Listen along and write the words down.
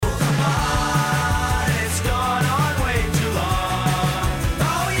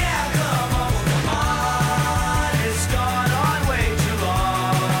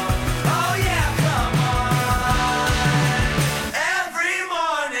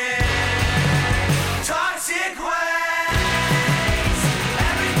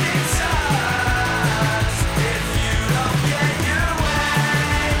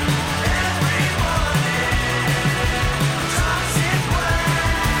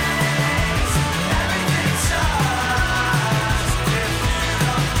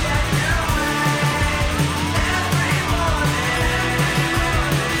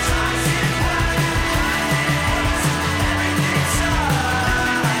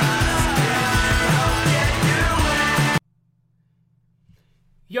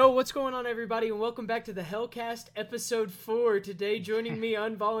Yo, what's going on, everybody, and welcome back to the Hellcast episode 4. Today, joining me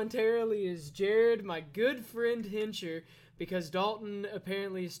involuntarily is Jared, my good friend Hincher, because Dalton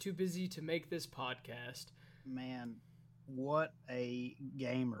apparently is too busy to make this podcast. Man, what a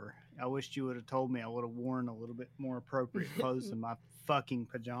gamer. I wished you would have told me I would have worn a little bit more appropriate clothes than my fucking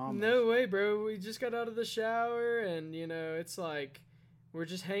pajamas. No way, bro. We just got out of the shower, and, it's like, we're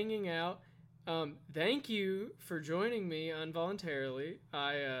just hanging out. Thank you for joining me involuntarily.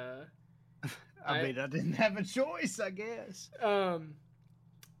 I mean, I didn't have a choice, I guess. I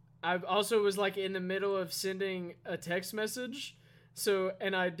also was like in the middle of sending a text message,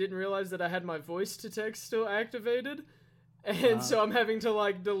 and I didn't realize that I had my voice to text still activated, and so I'm having to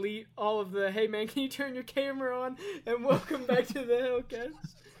like delete all of the, hey man, can you turn your camera on, and welcome back to the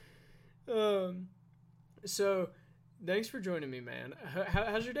Hellcast. So thanks for joining me, man.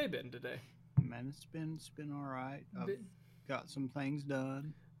 How's your day been today? Man, it's been all right. I've got some things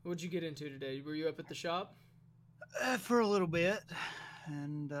done. What'd you get into today? Were you up at the shop? For a little bit,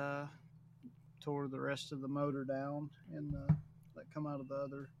 and tore the rest of the motor down and that come out of the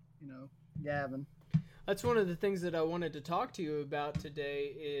other, Gavin. That's one of the things that I wanted to talk to you about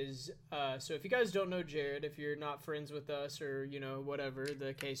today is, so if you guys don't know Jared, if you're not friends with us or, whatever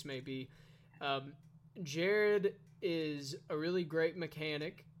the case may be, Jared is a really great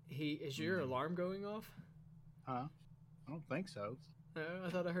mechanic. Is your alarm going off? Huh? I don't think so. I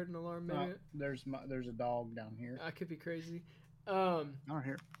thought I heard an alarm. Maybe there's a dog down here. I could be crazy. Not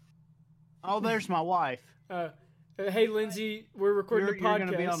here. Oh, there's my wife. Hey, Lindsay, we're recording a podcast. You're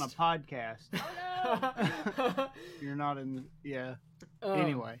going to be on a podcast. Oh, no! You're not in. Yeah.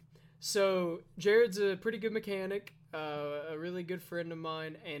 Anyway. So Jared's a pretty good mechanic, a really good friend of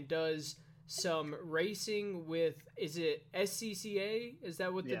mine, and does some racing with, is it SCCA? Is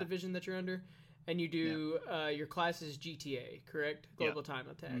that what the division that you're under? And you do your class is GTA, correct? Global Time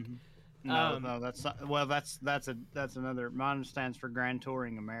Attack. Mm-hmm. No, that's not. Well, that's another. Mine stands for Grand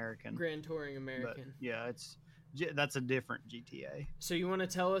Touring American. Grand Touring American. But, that's a different GTA. So you want to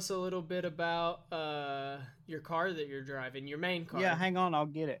tell us a little bit about your car that you're driving, your main car? Yeah, hang on, I'll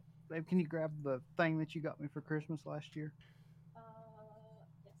get it. Babe, can you grab the thing that you got me for Christmas last year?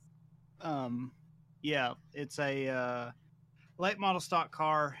 Yes. It's a late model stock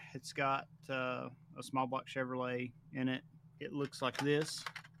car. It's got a small block Chevrolet in it. It looks like this.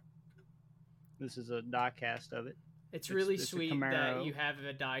 This is a die cast of it. It's really sweet that you have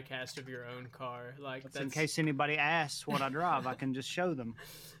a die cast of your own car. Like that's in case anybody asks what I drive, I can just show them.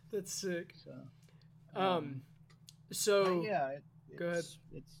 That's sick. So go ahead.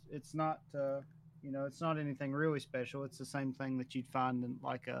 It's not it's not anything really special. It's the same thing that you'd find in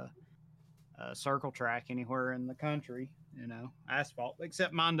like a circle track anywhere in the country, asphalt,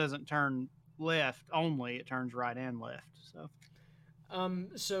 except mine doesn't turn left only, it turns right and left. So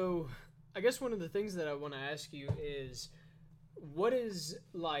I guess one of the things that I want to ask you is, what is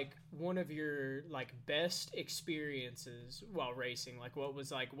like one of your like best experiences while racing? Like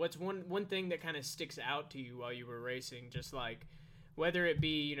what's one thing that kind of sticks out to you while you were racing? Just like whether it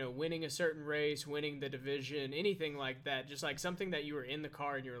be, winning a certain race, winning the division, anything like that, just like something that you were in the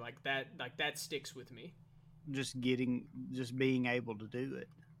car and you were like that sticks with me. Just being able to do it.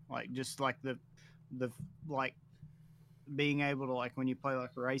 Like, just like the being able to, like when you play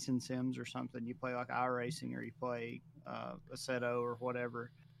like racing sims or something, you play like iRacing or you play Assetto or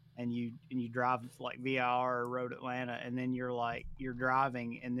whatever, and you drive like VIR or Road Atlanta, and then you're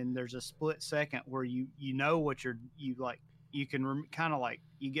driving, and then there's a split second where you know what you can kind of like,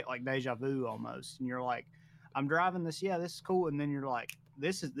 you get like deja vu almost, and you're like, I'm driving this, this is cool, and then you're like,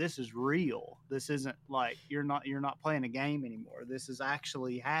 this is real. This isn't like you're not playing a game anymore. This is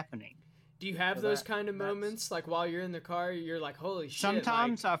actually happening. Do you have those kind of moments like while you're in the car, you're like, holy shit?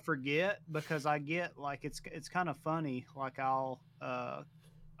 Sometimes I forget because I get like it's kind of funny. Like I'll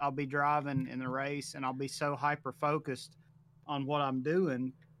be driving in the race and I'll be so hyper focused on what I'm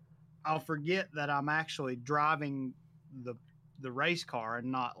doing, I'll forget that I'm actually driving the race car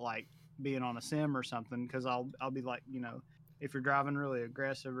and not like being on a sim or something, because I'll be like, if you're driving really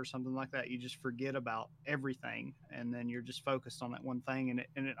aggressive or something like that, you just forget about everything, and then you're just focused on that one thing, and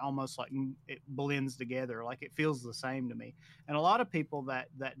it almost like it blends together. Like it feels the same to me. And a lot of people that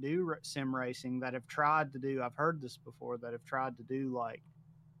do sim racing that have tried to do, I've heard this before, that have tried to do like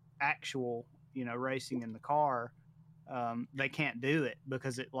actual, racing in the car, they can't do it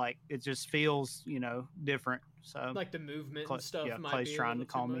because it just feels, different. So like the movement and stuff. Yeah, might Clay's be trying to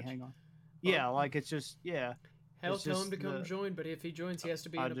call me. Hang on. Yeah, like it's just Hell, tell him to come join, but if he joins, he has to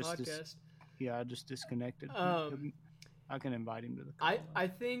be in a podcast. I just disconnected. I can invite him to the call. I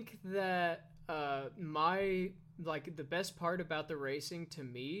think that my like the best part about the racing to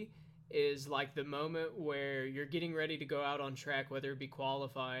me is like the moment where you're getting ready to go out on track, whether it be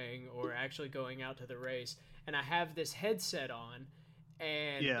qualifying or actually going out to the race, and I have this headset on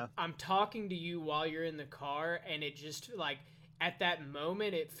and Yeah. I'm talking to you while you're in the car, and it just like at that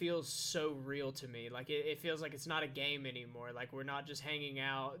moment it feels so real to me. Like it feels like it's not a game anymore. Like we're not just hanging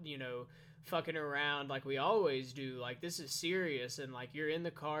out, you know, fucking around like we always do. Like this is serious, and like you're in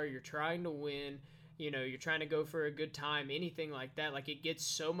the car, you're trying to win, you know, you're trying to go for a good time, anything like that. Like it gets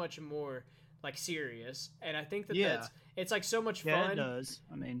so much more like serious, and I think that it's like so much fun. Yeah, it does.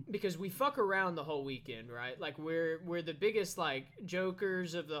 I mean, because we fuck around the whole weekend, right? Like we're the biggest like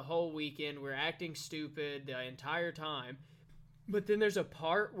jokers of the whole weekend. We're acting stupid the entire time. But then there's a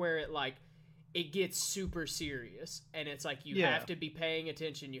part where it gets super serious, and it's like you have to be paying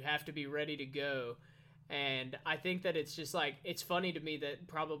attention, you have to be ready to go. And I think that it's just like, it's funny to me that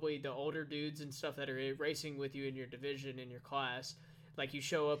probably the older dudes and stuff that are racing with you in your division, in your class, like you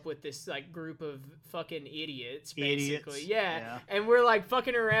show up with this like group of fucking idiots basically. Yeah. And we're like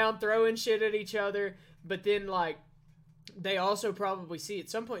fucking around, throwing shit at each other, but then like they also probably see at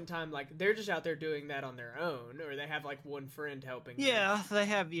some point in time like they're just out there doing that on their own, or they have like one friend helping them. They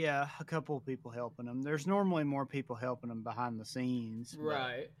have a couple of people helping them. There's normally more people helping them behind the scenes,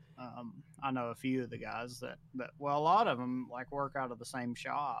 right? But, I know a few of the guys that well, a lot of them like work out of the same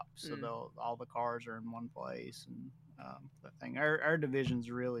shop, so all the cars are in one place, and that thing. Our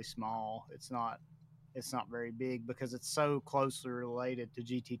division's really small. It's not very big because it's so closely related to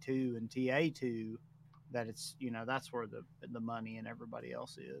GT2 and TA2 that it's, you know, that's where the money and everybody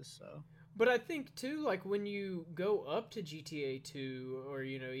else is. So, but I think too, like when you go up to GTA 2, or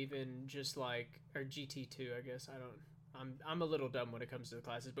you know, even just like, or GT2, I guess I'm a little dumb when it comes to the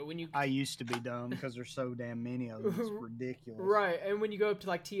classes, but when you I used to be dumb because there's so damn many of them. It's ridiculous. Right, and when you go up to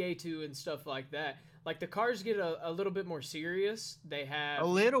like TA2 and stuff like that, like the cars get a little bit more serious. They have a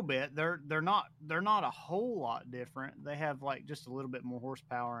little bit. They're not a whole lot different. They have like just a little bit more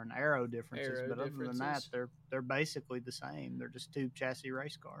horsepower and aero differences, but other than that, they're basically the same. They're just tube chassis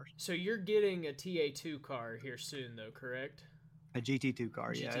race cars. So you're getting a TA2 car here soon, though, correct? A GT2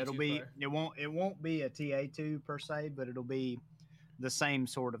 car, yeah. It'll be car. It won't be a TA2 per se, but it'll be the same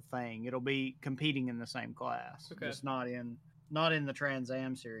sort of thing. It'll be competing in the same class, just not in the Trans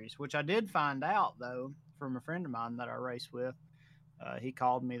Am series, which I did find out though from a friend of mine that I race with. He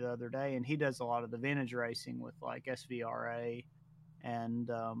called me the other day, and he does a lot of the vintage racing with like SVRA, and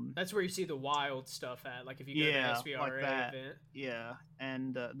that's where you see the wild stuff at. Like if you go to SVRA like event,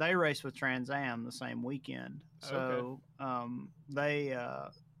 and they race with Trans Am the same weekend. So they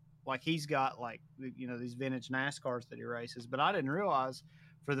like he's got like, you know, these vintage NASCARs that he races, but I didn't realize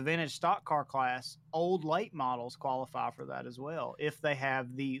for the vintage stock car class, old late models qualify for that as well if they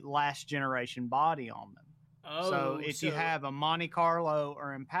have the last generation body on them. So if you have a Monte Carlo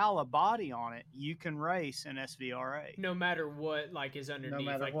or Impala body on it, you can race in SVRA. No matter what, like is underneath, no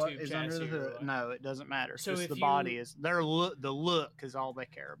matter like what tube is chassis under the hood. No, it doesn't matter. So just the body is the look is all they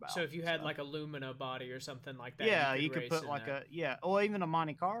care about. So if you had like a Lumina body or something like that, you could put like or even a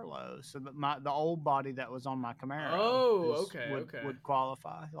Monte Carlo. So the old body that was on my Camaro. Would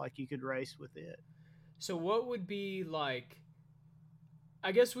qualify. Like you could race with it. So what would be like?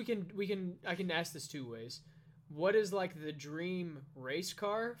 I guess I can ask this two ways. What is like the dream race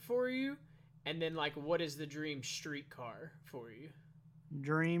car for you? And then like what is the dream street car for you?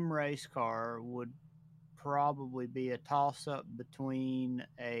 Dream race car would probably be a toss up between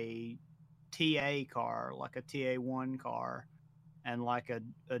a TA car, like a TA1 car, and like a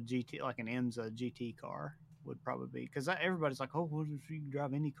GT, like an IMSA GT car would probably be, because everybody's like, oh, well, if you can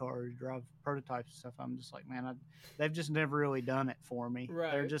drive any car, you drive prototypes and stuff. I'm just like, man, they've just never really done it for me.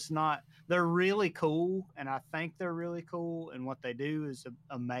 Right. They're just not. They're really cool, and I think they're really cool, and what they do is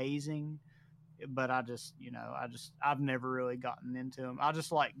amazing. But I've never really gotten into them. I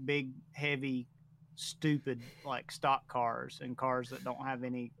just like big, heavy, stupid like stock cars and cars that don't have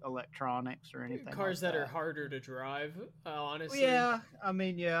any electronics or anything. Cars like that are harder to drive, honestly. Yeah, I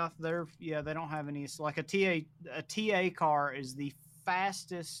mean, they don't have any. Like a TA car is the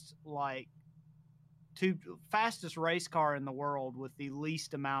fastest fastest race car in the world with the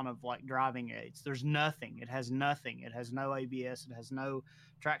least amount of like driving aids. There's nothing. It has nothing. It has no ABS. It has no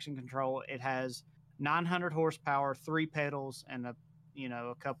traction control. It has 900 horsepower, 3 pedals, and a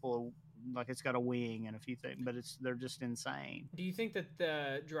couple of, like, it's got a wing and a few things, but they're just insane. Do you think that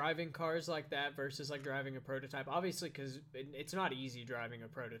the driving cars like that versus like driving a prototype, obviously, because it's not easy driving a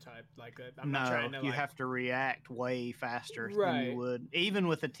prototype like that. Not trying to, you have to react way faster than you would even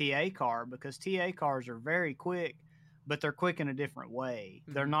with a TA car, because TA cars are very quick, but they're quick in a different way.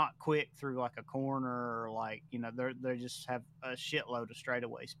 They're not quick through like a corner, or like, you know, they just have a shitload of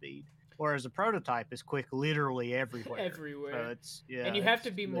straightaway speed. Whereas a prototype is quick literally everywhere. Everywhere. So it's, yeah. And you have to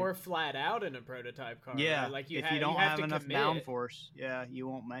be more flat out in a prototype car. Yeah. Right? Like if you don't you have have to enough commit. downforce, yeah, you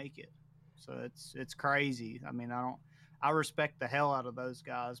won't make it. So it's crazy. I mean, I respect the hell out of those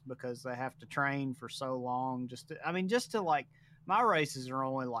guys because they have to train for so long just to like, my races are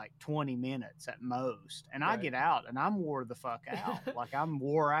only like 20 minutes at most, and I get out and I'm wore the fuck out. Like, I'm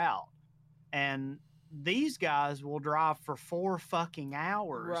wore out. And these guys will drive for 4 fucking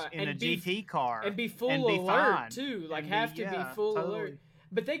hours in a GT car and be full alert too. Like, have to be full alert.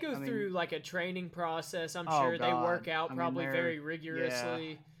 But they go through like a training process. I'm sure they work out probably very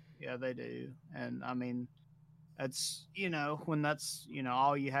rigorously. Yeah, they do. And I mean, it's, you know, when that's, you know,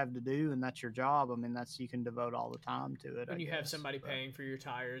 all you have to do and that's your job, I mean, that's, you can devote all the time to it. When you have somebody paying for your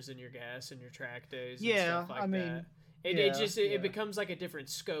tires and your gas and your track days and yeah, stuff like I mean, that. It becomes like a different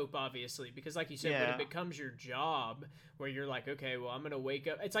scope, obviously, because like you said, when it becomes your job, where you're like, okay, well, I'm gonna wake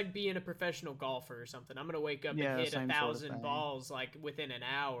up. It's like being a professional golfer or something. I'm gonna wake up and hit 1,000 balls like within an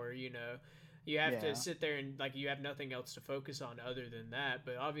hour. You know, you have to sit there and like you have nothing else to focus on other than that.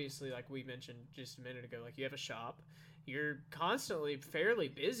 But obviously, like we mentioned just a minute ago, like you have a shop. You're constantly fairly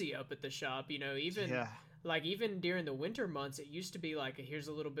busy up at the shop. You know, even during the winter months, it used to be like, here's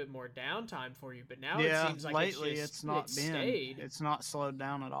a little bit more downtime for you, but now it seems like lately it's not slowed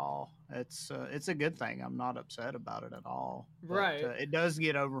down at all. It's a good thing. I'm not upset about it at all. But, it does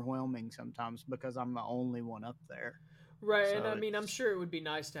get overwhelming sometimes because I'm the only one up there. Right, so and I mean, I'm sure it would be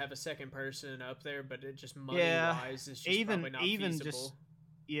nice to have a second person up there, but it just money-wise is just probably not feasible.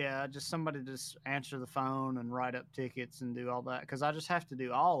 Just somebody to just answer the phone and write up tickets and do all that, because I just have to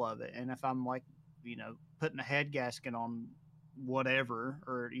do all of it. And if I'm like, you know, putting a head gasket on whatever,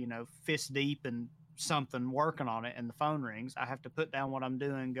 or, you know, fist deep in something working on it and the phone rings, I have to put down what I'm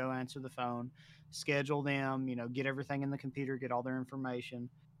doing, go answer the phone, schedule them, you know, get everything in the computer, get all their information,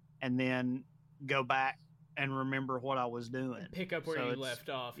 and then go back and remember what I was doing. Pick up where you left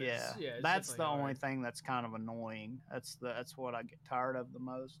off. That's the only thing that's kind of annoying. That's what I get tired of the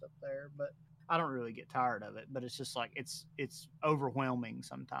most up there. But I don't really get tired of it. But it's just like it's overwhelming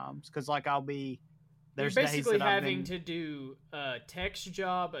sometimes, because like you're basically having to do a tech's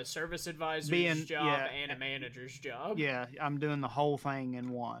job, a service advisor's job, and a manager's job. Yeah, I'm doing the whole thing in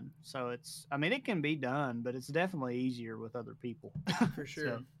one. So it's, I mean, it can be done, but it's definitely easier with other people. For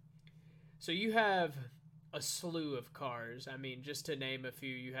sure. So you have a slew of cars. I mean, just to name a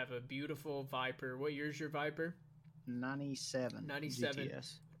few, you have a beautiful Viper. What year's your Viper? 97.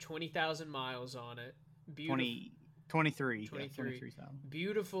 GTS. 20,000 miles on it. 23. 23,000.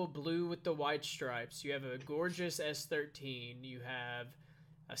 Beautiful blue with the white stripes. You have a gorgeous S13. You have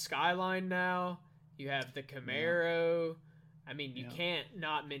a Skyline now. You have the Camaro. Yeah. I mean, you can't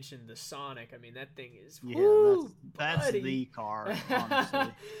not mention the Sonic. I mean, that thing is that's the car,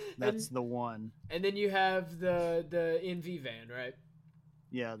 honestly. That's the one. And then you have the NV van, right?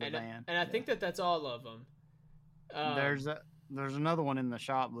 Yeah, the van. And I think that's all of them. There's another one in the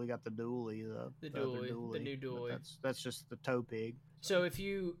shop. We got the dually, the new dually. That's just the tow pig. So if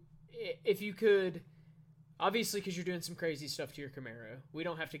you could, obviously, because you're doing some crazy stuff to your Camaro, we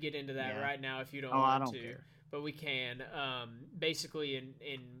don't have to get into that right now if you don't want I don't to. Care. But we can. Basically, in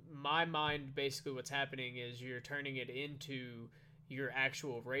my mind, basically what's happening is you're turning it into your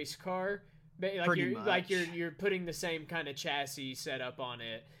actual race car. You're putting the same kind of chassis setup on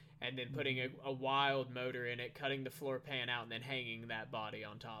it, and then putting a wild motor in it, cutting the floor pan out, and then hanging that body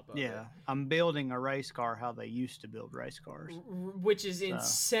on top of it. Yeah, I'm building a race car how they used to build race cars. Which is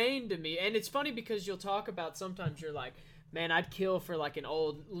insane to me. And it's funny because you'll talk about, sometimes you're like, man, I'd kill for like an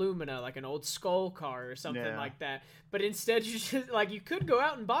old Lumina, like an old Skull car or something like that. But instead, you just like, you could go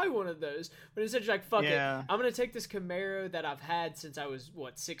out and buy one of those. But instead, you're like, fuck it. I'm going to take this Camaro that I've had since I was,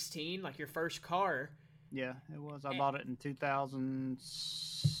 16? Like your first car. Yeah, it was. I bought it in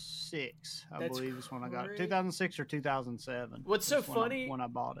 2006, I believe is when I got it. 2006 or 2007. What's so funny when I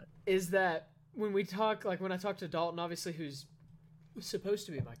bought it is that when we talk, like when I talk to Dalton, obviously, who's supposed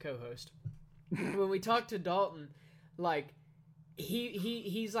to be my co-host, when we talk to Dalton, like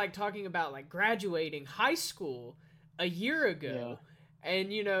he's like talking about like graduating high school a year ago,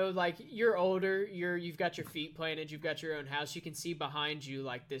 and you know, like you're older, you've got your feet planted, you've got your own house, you can see behind you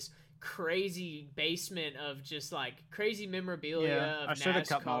like this crazy basement of just like crazy memorabilia of I should have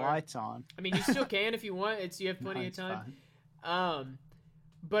cut my lights on. I mean, you still can if you want. You have plenty of time.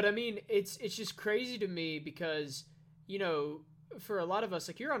 But I mean, it's just crazy to me because, you know, for a lot of us,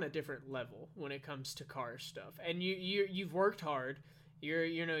 like, you're on a different level when it comes to car stuff, and you've worked hard. You're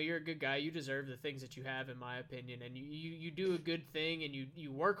a good guy. You deserve the things that you have, in my opinion. And you do a good thing, and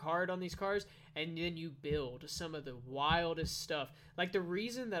you work hard on these cars, and then you build some of the wildest stuff. Like, the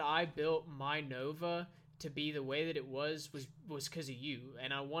reason that I built my Nova to be the way that it was because of you,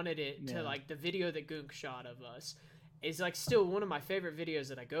 and I wanted it to, like, the video that Gunk shot of us is, like, still one of my favorite videos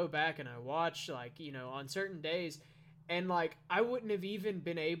that I go back and I watch, like, on certain days. And, like, I wouldn't have even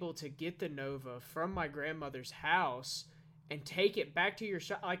been able to get the Nova from my grandmother's house and take it back to your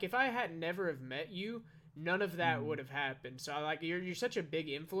shop. Like, if I had never have met you, none of that would have happened. So, like, you're such a big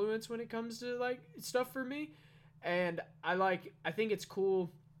influence when it comes to, like, stuff for me. And I think it's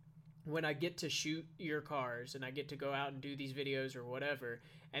cool when I get to shoot your cars and I get to go out and do these videos or whatever,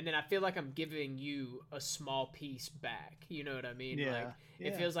 and then I feel like I'm giving you a small piece back. You know what I mean? Yeah. Like,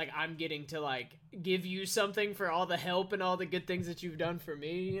 it feels like I'm getting to, like, give you something for all the help and all the good things that you've done for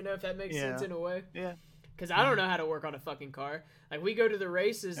me, if that makes sense in a way. Yeah. Because I don't know how to work on a fucking car. Like, we go to the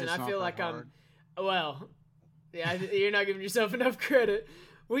races and I feel like hard. You're not giving yourself enough credit.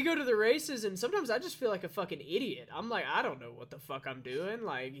 We go to the races, and sometimes I just feel like a fucking idiot. I'm like, I don't know what the fuck I'm doing.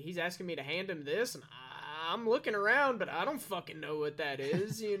 Like, he's asking me to hand him this, and I'm looking around, but I don't fucking know what that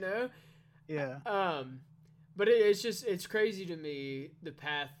is, Yeah. But it's crazy to me, the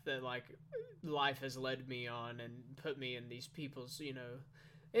path that, like, life has led me on and put me in these people's,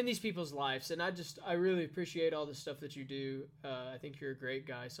 in these people's lives. And I really appreciate all the stuff that you do. I think you're a great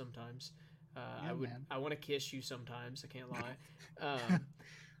guy sometimes. I want to kiss you sometimes. I can't lie.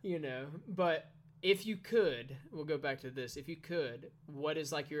 But if you could, we'll go back to this. If you could, what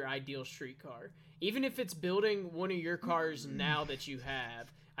is, like, your ideal street car? Even if it's building one of your cars now that you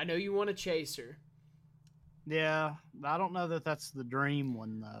have. I know you want a Chaser. Yeah, I don't know that that's the dream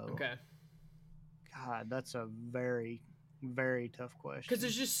one, though. Okay. God, that's a very, very tough question. Because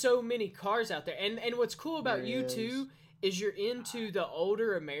there's just so many cars out there. And what's cool about you, too, is you're into the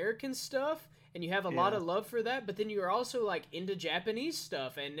older American stuff, and you have a lot of love for that, but then you're also, like, into Japanese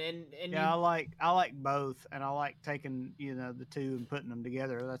stuff, and I like both, and I like taking the two and putting them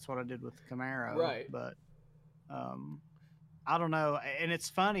together. That's what I did with the Camaro, right? But I don't know, and it's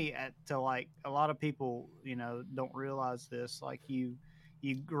funny to, like, a lot of people don't realize this. Like, you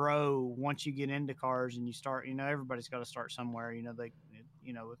grow once you get into cars, and you start. Everybody's got to start somewhere. They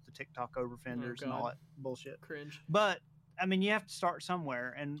with the TikTok over fenders and all that bullshit. Cringe. But I mean, you have to start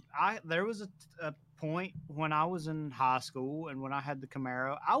somewhere, and there was a point when I was in high school, and when I had the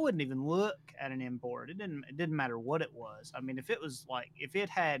Camaro, I wouldn't even look at an import. It didn't matter what it was. I mean, if it was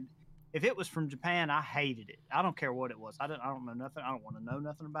if it was from Japan, I hated it. I don't care what it was. I don't know nothing. I don't want to know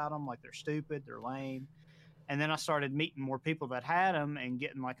nothing about them. Like, they're stupid, they're lame. And then I started meeting more people that had them and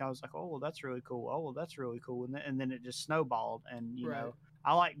getting, like, I was like, oh, well, that's really cool. Oh, well, that's really cool. And then it just snowballed. And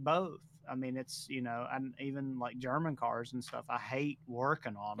I like both. I mean, it's, and even, like, German cars and stuff, I hate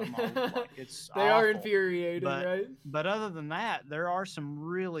working on them. It's they awful. are infuriating, right? But other than that, there are some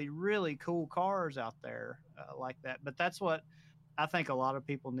really, really cool cars out there like that. But that's what I think a lot of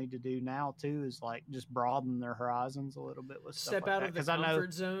people need to do now, too, is, like, just broaden their horizons a little bit with stuff Step like out that. of the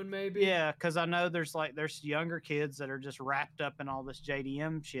comfort zone, maybe? Yeah, because I know there's younger kids that are just wrapped up in all this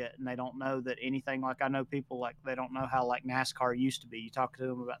JDM shit, and they don't know that anything. Like, I know people, like, they don't know how, like, NASCAR used to be. You talk to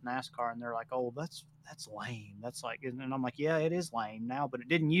them about NASCAR, and they're like, oh, that's lame. That's like, and I'm like, yeah, it is lame now, but it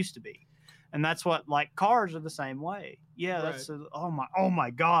didn't used to be. And that's what, like, cars are the same way. Yeah, right. That's oh my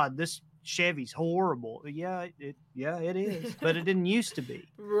God, this Chevy's horrible. Yeah, it is, but it didn't used to be.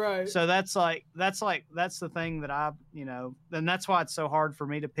 Right. So that's the thing that and that's why it's so hard for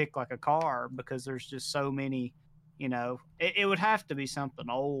me to pick, like, a car, because there's just so many. It would have to be something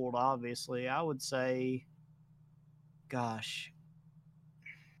old, obviously. I would say, gosh,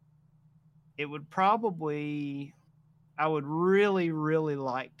 it would probably. I would really, really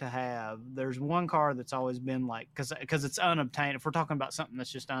like to have. There's one car that's always been, like, because it's unobtainable. If we're talking about something that's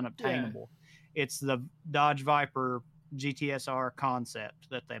just unobtainable, it's the Dodge Viper GTSR concept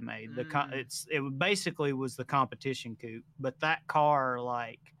that they made. It basically was the competition coupe, but that car,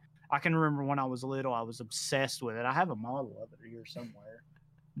 like, I can remember when I was little, I was obsessed with it. I have a model of it here somewhere.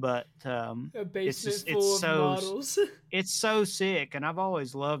 But a basement full of models. It's so sick, and I've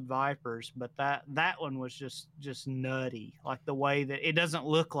always loved Vipers, but that one was just nutty. Like, the way that it doesn't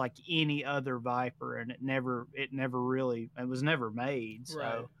look like any other Viper, and it was never made.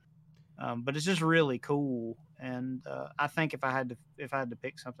 So, right. But it's just really cool, and I think if I had to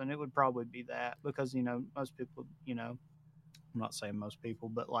pick something, it would probably be that, because most people, I'm not saying most people,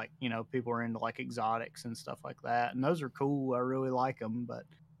 but, like, people are into, like, exotics and stuff like that, and those are cool. I really like them, but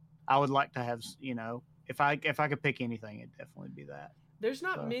I would like to have, if I could pick anything, it'd definitely be that. There's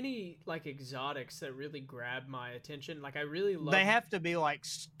not So many like exotics that really grab my attention. Like I really love. they have to be like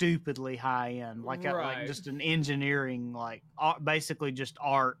stupidly high end, like like Right. just an engineering, like basically just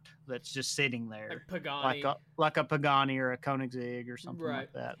art that's just sitting Like there, Pagani. like a Pagani or a Koenigsegg or something Right.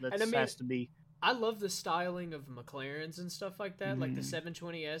 like that. And I That's mean, has to be. I love the styling of McLarens and stuff like that. Like the Mm,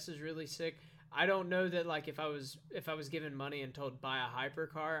 720S is really sick. I don't know that like if I was given money and told buy a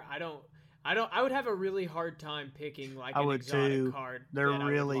hypercar, I would have a really hard time picking like I an would exotic too. car They're that I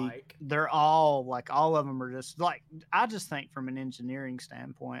would really, like. they're all like, all of them are just like, I just think from an engineering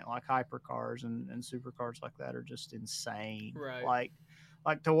standpoint, like hypercars and supercars like that are just insane. Right.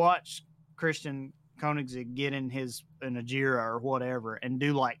 Like to watch Christian Koenigsegg get in a Jira or whatever and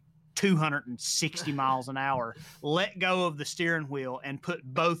do like 260 miles an hour, let go of the steering wheel and put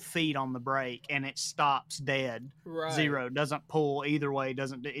both feet on the brake, and it stops dead. Right. Zero, doesn't pull either way,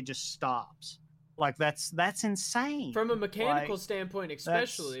 it just stops. Like that's insane. From a mechanical Like, standpoint,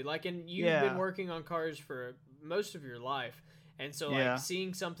 especially like, and you've yeah. been working on cars for most of your life, and so like Yeah.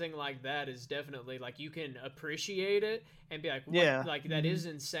 seeing something like that is definitely like you can appreciate it and be like, what? Yeah. Like that is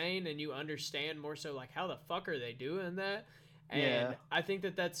insane, and you understand more so like how the fuck are they doing that? And Yeah. I think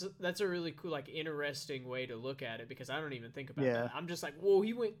that's a really cool, like interesting way to look at it, because I don't even think about Yeah. that. I'm just like, whoa,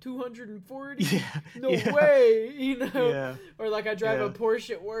 he went 240. Yeah. No Yeah. way, you know. Yeah. Or like I drive Yeah. a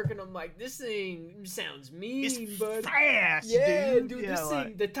Porsche at work and I'm like, this thing sounds mean, It's bud. fast, Yeah, dude. dude, Yeah, this like,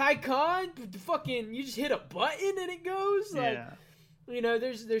 thing, the Taycan, the fucking, you just hit a button and it goes. Like, yeah. you know,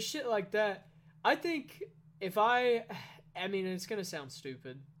 there's shit like that. I think if I mean, it's gonna sound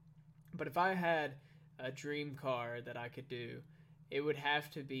stupid, but if I had a dream car that I could do, it would have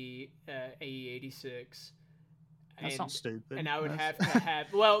to be AE86. That's not stupid. And I would That's- have to have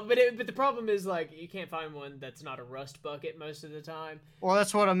but the problem is like you can't find one that's not a rust bucket most of the time. Well,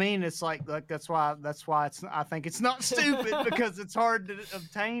 that's what I mean. It's like that's why it's. I think it's not stupid because it's hard to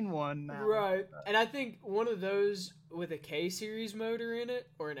obtain one now. Right. And I think one of those with a K series motor in it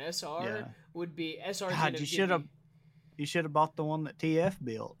or an SR Yeah. would be SR. God, you should have bought the one that TF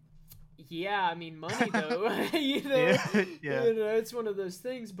built. Yeah, I mean money though. You know, Yeah. You know, it's one of those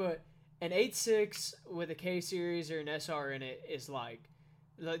things. But an 8.6 with a K series or an SR in it is like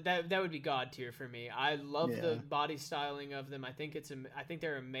that. That would be god tier for me. I love the body styling of them. I think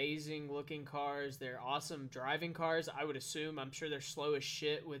they're amazing looking cars. They're awesome driving cars. I would assume. I'm sure they're slow as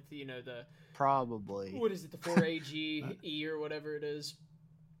shit with the Probably. what is it, the 4AG E or whatever it is.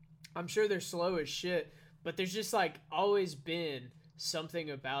 I'm sure they're slow as shit, but there's just like always been something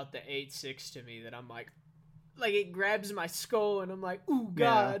about the 8.6 to me that I'm like it grabs my skull and I'm like, ooh,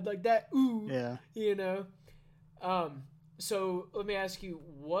 God, like that, ooh, Yeah. you know? So let me ask you,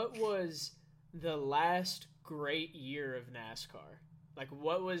 what was the last great year of NASCAR? Like,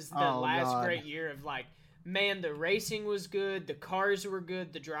 what was the last great year of like, man, the racing was good, the cars were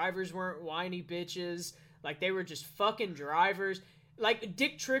good, the drivers weren't whiny bitches, like they were just fucking drivers. Like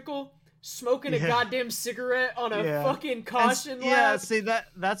Dick Trickle smoking a goddamn cigarette on a fucking caution lap. Yeah, see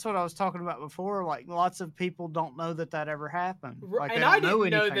that's what I was talking about before. Like lots of people don't know that ever happened. Like, and I didn't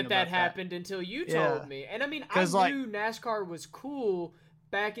know that happened until you told me. And I mean, I knew NASCAR was cool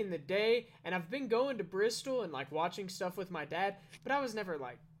back in the day, and I've been going to Bristol and like watching stuff with my dad, but I was never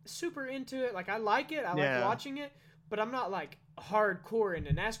like super into it. Like I like it, I like watching it, but I'm not like hardcore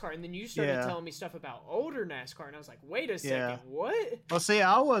into NASCAR. And then you started telling me stuff about older NASCAR, and I was like, wait a second, what? Well, see,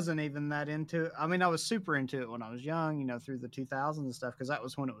 I wasn't even that into it. I mean, I was super into it when I was young, you know, through the 2000s and stuff, because that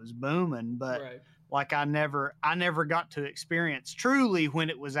was when it was booming. But like, I never got to experience truly when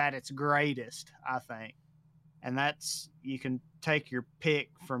it was at its greatest, I think. And that's, you can take your pick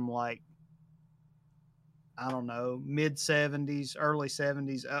from like, I don't know, mid 70s, early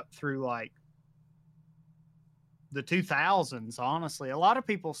 70s up through like the 2000s. Honestly, a lot of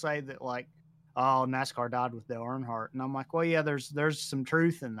people say that like, oh, NASCAR died with Dale Earnhardt, and I'm like, well, yeah, there's some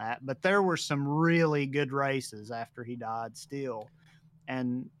truth in that, but there were some really good races after he died still,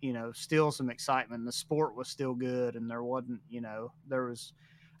 and you know, still some excitement. The sport was still good, and there wasn't, you know, there was.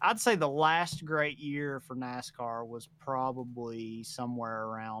 I'd say the last great year for NASCAR was probably somewhere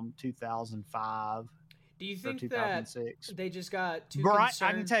around 2005. Do you think that they just got too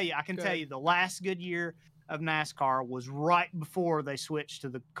concerned? I can tell you the last good year of NASCAR was right before they switched to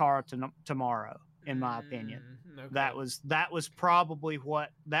the car tomorrow, in my opinion. Okay. That was probably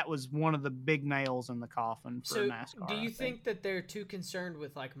that was one of the big nails in the coffin for NASCAR. Do you think that they're too concerned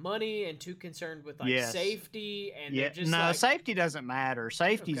with like money and too concerned with like safety, and they're just safety doesn't matter.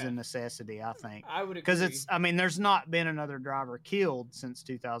 Safety's a necessity, I think. I would agree. Because there's not been another driver killed since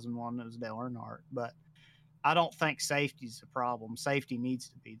 2001. It was Dale Earnhardt, but I don't think safety's a problem. Safety needs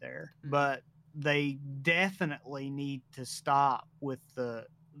to be there. But they definitely need to stop with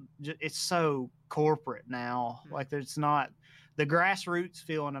it's so corporate now. Like there's not the grassroots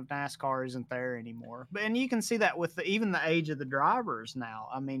feeling of NASCAR isn't there anymore. And you can see that with even the age of the drivers now.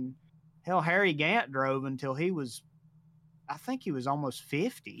 I mean, hell, Harry Gant drove until I think he was almost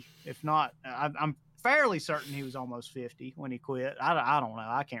 50, if not. I'm fairly certain he was almost 50 when he quit. I don't know.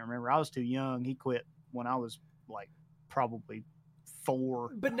 I can't remember. I was too young. He quit when I was like probably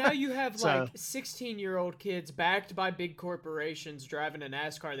 4. But now you have like 16-year-old kids backed by big corporations driving a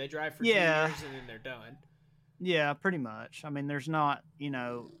NASCAR. They drive for 2 years and then they're done. Yeah, pretty much. I mean, there's not,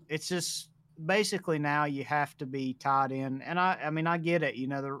 it's just basically now you have to be tied in. And I mean, I get it.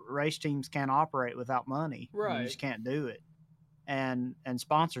 The race teams can't operate without money. Right. You just can't do it. And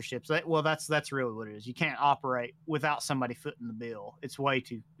sponsorships. That's really what it is. You can't operate without somebody footing the bill. It's way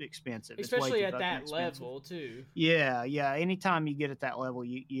too expensive. Especially at that level too. Yeah. Anytime you get at that level,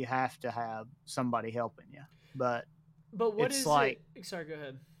 you have to have somebody helping you. But what is like? Sorry, go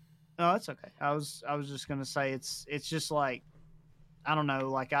ahead. No, it's okay. I was just gonna say it's just like, I don't know.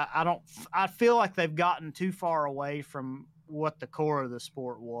 Like I feel like they've gotten too far away from what the core of the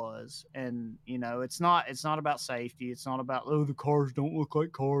sport was. And it's not about safety. It's not about, the cars don't look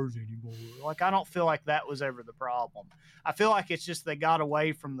like cars anymore. Like I don't feel like that was ever the problem. I feel like it's just they got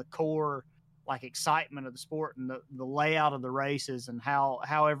away from the core like excitement of the sport and the layout of the races and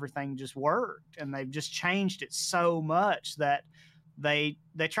how everything just worked. And they've just changed it so much that they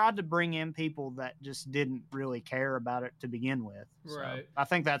tried to bring in people that just didn't really care about it to begin with. Right. So I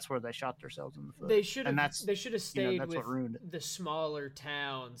think that's where they shot themselves in the foot. They should have stayed with the smaller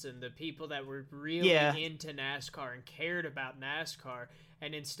towns and the people that were really into NASCAR and cared about NASCAR.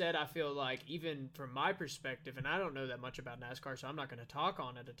 And instead, I feel like, even from my perspective, and I don't know that much about NASCAR, so I'm not going to talk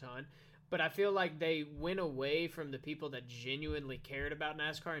on it a ton, but I feel like they went away from the people that genuinely cared about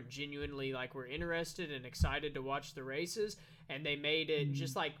NASCAR and genuinely like were interested and excited to watch the races, and they made it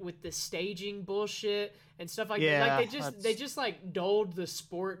just like with the staging bullshit and stuff like that. Like they just like dulled the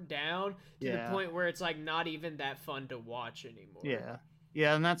sport down to the point where it's like not even that fun to watch anymore.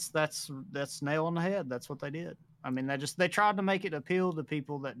 Yeah, and that's nail on the head. That's what they did. I mean, they tried to make it appeal to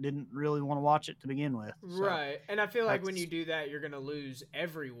people that didn't really want to watch it to begin with. So right. And I feel like when you do that, you're going to lose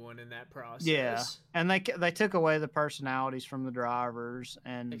everyone in that process. Yeah. And they took away the personalities from the drivers,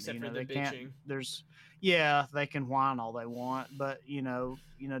 and except for the they bitching. They can whine all they want, but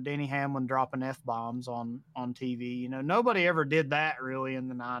Denny Hamlin dropping F-bombs on TV, nobody ever did that really in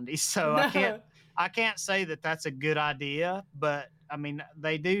the 90s. So I can't say that that's a good idea, but I mean,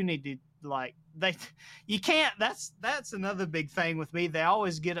 they do need to that's another big thing with me. They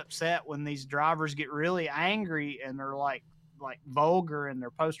always get upset when these drivers get really angry and they're like vulgar in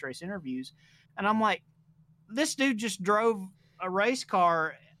their post-race interviews. And I'm like, this dude just drove a race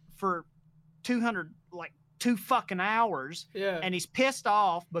car for 2 fucking hours. Yeah. And he's pissed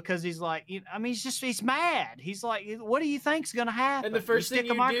off because he's like, he's mad. He's like, what do you think's going to happen? And the first thing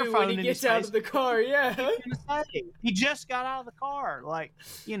you do when he gets out of the car, he just got out of the car. Like,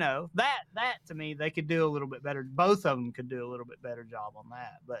 that to me, they could do a little bit better. Both of them could do a little bit better job on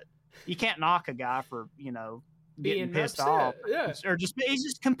that. But you can't knock a guy for, getting pissed off. Yeah. Or he's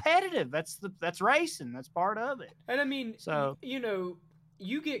just competitive. That's racing. That's part of it. And I mean,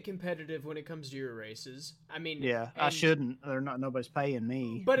 you get competitive when it comes to your races. I mean, I shouldn't. Nobody's paying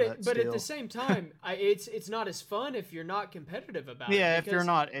me. But at the same time, it's not as fun if you're not competitive about it. Yeah, if you're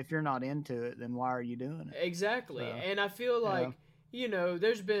not into it, then why are you doing it? Exactly. So, and I feel like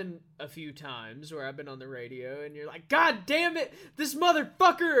there's been a few times where I've been on the radio and you're like, God damn it, this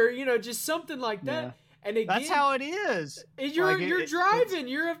motherfucker, or just something like that. Yeah. And again, that's how it is. You're driving.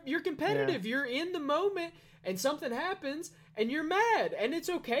 You're competitive. You're in the moment, and something happens. And you're mad, and it's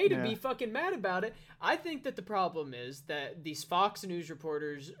okay to be fucking mad about it. I think that the problem is that these Fox News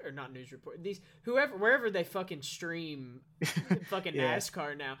reporters, or not news reporters, wherever they fucking stream fucking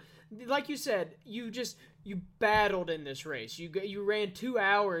NASCAR now, like you said, you battled in this race. You ran 2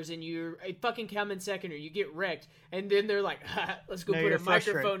 hours, and you fucking come in second, or you get wrecked, and then they're like, let's go put a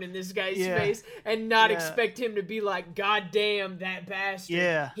microphone in this guy's face and not expect him to be like, God damn, that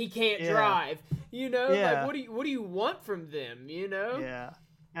bastard, he can't drive. Like what do you want from them? Yeah,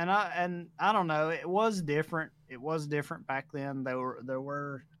 and I don't know. It was different. It was different back then. They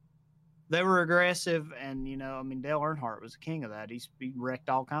were aggressive, and Dale Earnhardt was the king of that. He wrecked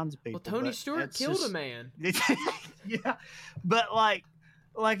all kinds of people. Well, Tony Stewart killed a man. Yeah, but like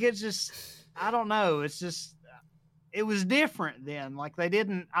it's just, I don't know. It's just, it was different then. Like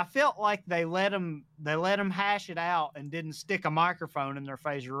I felt like they let him hash it out and didn't stick a microphone in their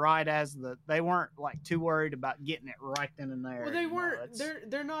face right as they weren't like too worried about getting it right then and there. Well, they weren't.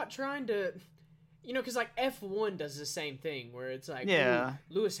 They're not trying to. you know, because like F1 does the same thing where it's like, Yeah.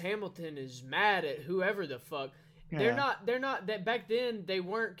 Lewis Hamilton is mad at whoever the fuck. Yeah. They're not that back then. They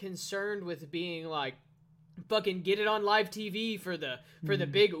weren't concerned with being like, fucking get it on live TV for the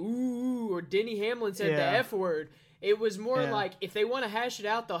big ooh, or Denny Hamlin said the F word. It was more like if they want to hash it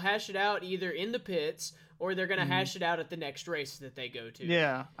out, they'll hash it out either in the pits or they're gonna hash it out at the next race that they go to.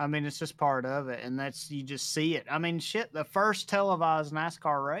 Yeah, I mean it's just part of it, and that's you just see it. I mean, shit, the first televised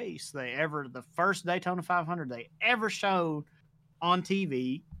NASCAR race the first Daytona 500 they ever showed on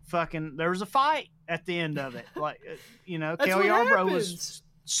TV, fucking there was a fight at the end of it. Like, you know, Cale Yarborough was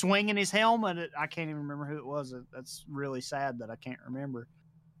swinging his helmet. I can't even remember who it was. That's really sad that I can't remember.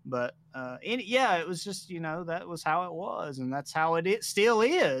 But it was just, you know, that was how it was, and that's how it still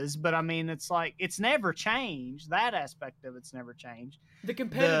is. But I mean, it's like it's never changed. That aspect of it's never changed. The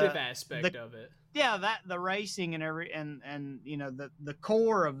competitive aspect of it. Yeah, that the racing and you know the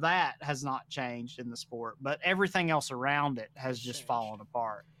core of that has not changed in the sport, but everything else around it has just fallen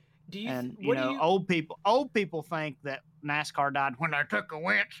apart. Old people think that NASCAR died when they took a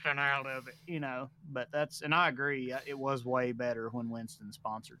Winston out of it, you know. But and I agree, it was way better when Winston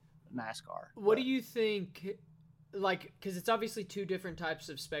sponsored NASCAR. What do you think? Like, because it's obviously two different types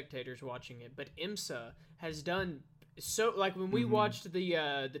of spectators watching it, but IMSA has done so. Like when we watched the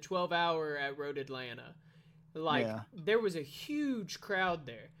 12-hour at Road Atlanta, like there was a huge crowd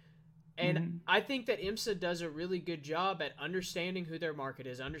there. And I think that IMSA does a really good job at understanding who their market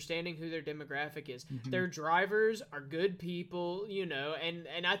is, understanding who their demographic is. Their drivers are good people, you know, and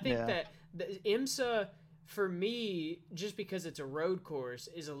I think that the IMSA, for me, just because it's a road course,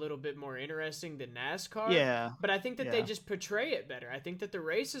 is a little bit more interesting than NASCAR. Yeah. But I think that they just portray it better. I think that the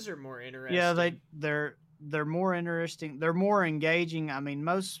races are more interesting. Yeah, they're more interesting. They're more engaging. I mean,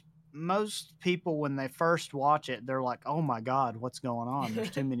 most people when they first watch it, they're like, oh my God, what's going on?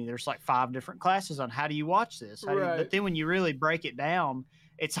 There's too many. There's like 5 different classes on how do you watch this? But then when you really break it down,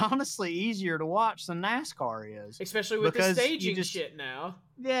 it's honestly easier to watch than NASCAR is. Especially with the staging shit now.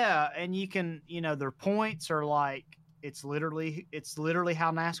 Yeah, and you can, you know, their points are like, it's literally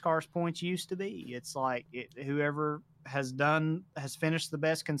how NASCAR's points used to be. It's like whoever has finished the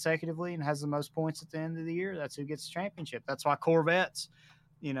best consecutively and has the most points at the end of the year, that's who gets the championship. That's why Corvettes,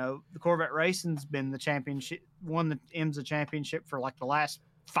 you know, the Corvette Racing's been the championship, won the IMSA championship for like the last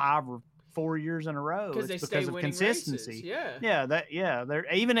 5 or 4 years in a row. It's because of consistency. Races. They're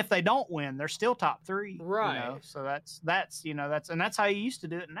even if they don't win, they're still top 3. Right. You know? So that's how you used to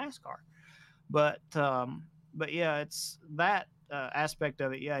do it in NASCAR. But yeah, it's that aspect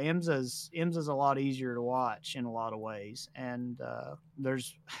of it. Yeah, IMSA's a lot easier to watch in a lot of ways, and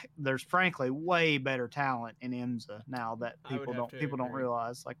there's frankly way better talent in IMSA now that people don't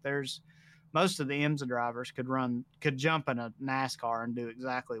realize. Like there's most of the IMSA drivers could jump in a NASCAR and do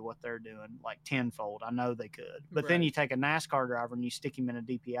exactly what they're doing, like tenfold. I know they could, but then you take a NASCAR driver and you stick him in a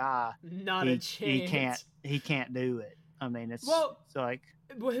DPI, not a chance. He can't do it. I mean, it's like.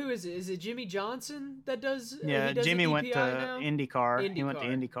 Well, who is it? Is it Jimmy Johnson that does? Yeah, Jimmy went to IndyCar. He went to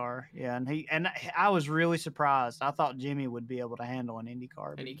IndyCar. Yeah, and I was really surprised. I thought Jimmy would be able to handle an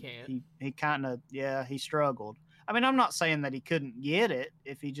IndyCar, and he can't. He kind of he struggled. I mean, I'm not saying that he couldn't get it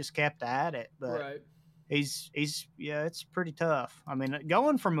if he just kept at it, but he's it's pretty tough. I mean,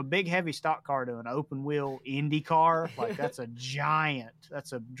 going from a big heavy stock car to an open wheel Indy car, like that's a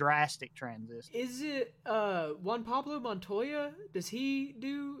drastic transition. Is it Juan Pablo Montoya? Does he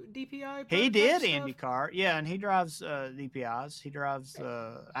do DPI? He did IndyCar, yeah, and he drives DPIs. He drives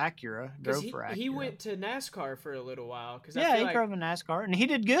Acura. Drove for Acura. He went to NASCAR for a little while he drove in NASCAR, and he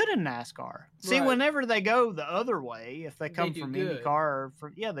did good in NASCAR. See, whenever they go the other way, if they come from IndyCar,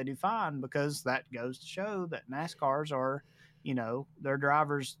 they do fine because that goes to show that NASCARs are, you know, their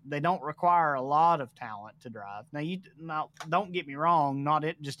drivers, they don't require a lot of talent to drive. Now, don't get me wrong,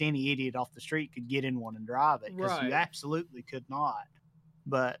 just any idiot off the street could get in one and drive it, because you absolutely could not.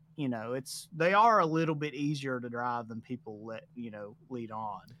 But, you know, they are a little bit easier to drive than people lead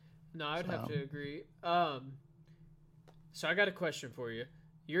on. No, I'd have to agree. So I got a question for you.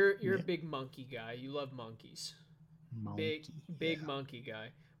 You're a big monkey guy. You love monkeys. Big monkey guy.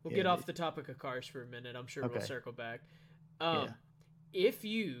 We'll get off the topic of cars for a minute. I'm sure we'll circle back. If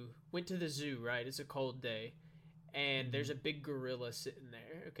you went to the zoo, right, it's a cold day, and there's a big gorilla sitting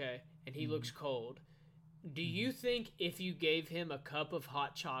there, okay, and he looks cold, do you think if you gave him a cup of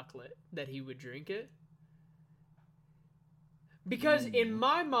hot chocolate that he would drink it? Because in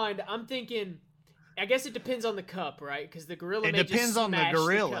my mind, I'm thinking, I guess it depends on the cup, right? Because the gorilla may just smash the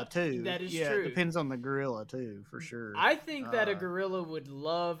gorilla too. That is true. It depends on the gorilla too, for sure. I think that a gorilla would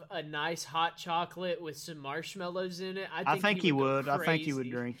love a nice hot chocolate with some marshmallows in it. I think he would. I think he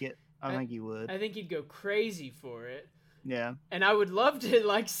would drink it. I think you would. I think he'd go crazy for it. Yeah. And I would love to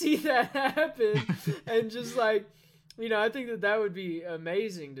like see that happen and just like, I think that would be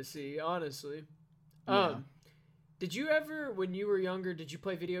amazing to see, honestly. Yeah. Did you ever, when you were younger, did you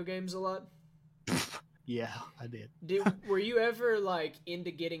play video games a lot? Yeah, I did. Were you ever like into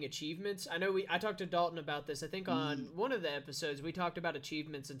getting achievements? I know I talked to Dalton about this. I think on one of the episodes we talked about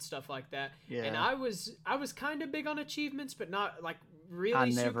achievements and stuff like that. Yeah. And I was kind of big on achievements, but not like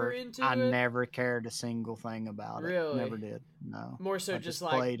really super into it. I never cared a single thing about it. Really? Never did. No. More so just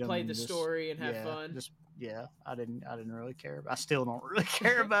like play the story and have fun. I didn't really care. I still don't really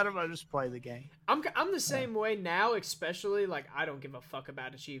care about them. I just play the game. I'm the same way now, especially like I don't give a fuck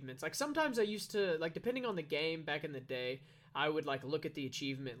about achievements. Like sometimes I used to, like, depending on the game back in the day, I would like look at the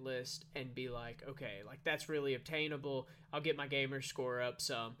achievement list and be like, okay, like that's really obtainable. I'll get my gamer score up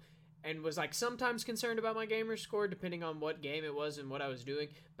some. And was like sometimes concerned about my gamer score depending on what game it was and what I was doing.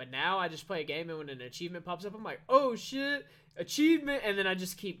 But now I just play a game and when an achievement pops up, I'm like, oh shit, achievement, and then I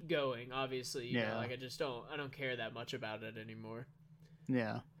just keep going. Obviously, you know, like I don't care that much about it anymore.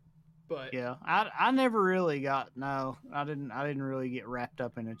 Yeah. But yeah, I never really got I didn't really get wrapped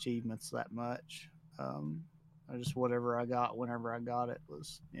up in achievements that much. I just whatever I got whenever I got it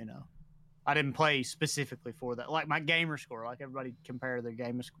was, I didn't play specifically for that. Like my gamer score, like everybody compare their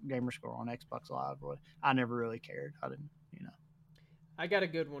gamer score on Xbox Live. I never really cared. I didn't, I got a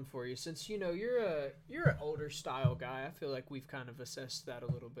good one for you. Since you're an older style guy, I feel like we've kind of assessed that a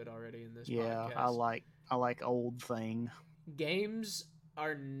little bit already in this podcast. Yeah, I like old thing. Games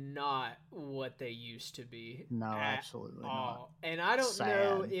are not what they used to be. No, absolutely not. And I don't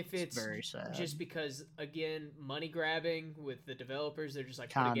know if it's very sad. Just because, again, money grabbing with the developers. They're just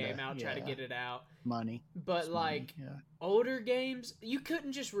like, put a game out, try to get it out. Money. But older games, you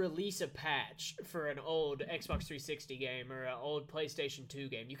couldn't just release a patch for an old Xbox 360 game or an old PlayStation 2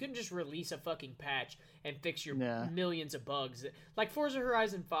 game. You couldn't just release a fucking patch and fix your millions of bugs. Like Forza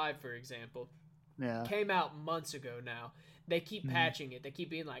Horizon 5, for example. Yeah. Came out months ago now. They keep patching it. They keep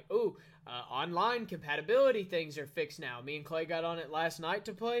being like, online compatibility things are fixed now. Me and Clay got on it last night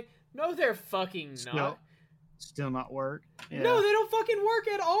to play. No, they're fucking not. Still not work? Yeah. No, they don't fucking work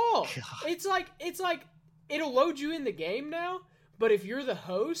at all. God. It's like it'll load you in the game now, but if you're the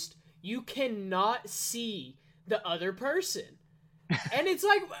host, you cannot see the other person. And it's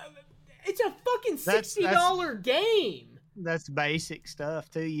like, it's a fucking $60 game. That's basic stuff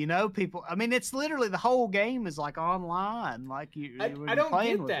too. People. I mean, it's literally the whole game is like online, like you're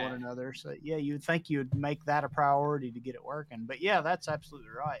playing with one another. So yeah, you would think you would make that a priority to get it working. But yeah, that's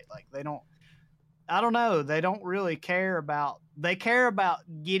absolutely right. Like they don't. I don't know. They don't really care about. They care about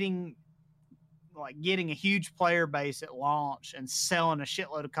getting a huge player base at launch and selling a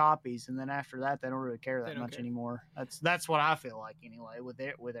shitload of copies, and then after that, they don't really care that much anymore. That's what I feel like anyway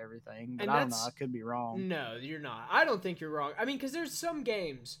with everything. But I don't know. I could be wrong. No, you're not. I don't think you're wrong. I mean, because there's some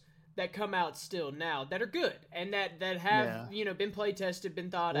games that come out still now that are good and that have been play tested,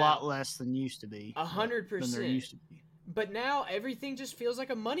 been thought out. A lot less than used to be. 100%. Than there used to be. But now everything just feels like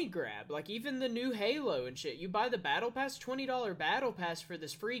a money grab. Like even the new Halo and shit. You buy the Battle Pass, $20 Battle Pass for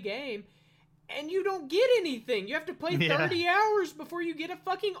this free game. And you don't get anything. You have to play 30 hours before you get a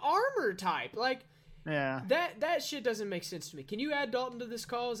fucking armor type. Like, that shit doesn't make sense to me. Can you add Dalton to this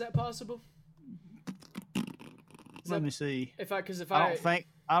call? Is that possible? Let me see. I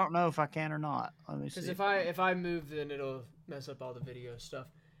don't know if I can or not. Let me see. Because if I move, then it'll mess up all the video stuff.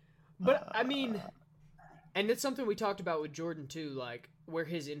 But I mean, and it's something we talked about with Jordan too, like where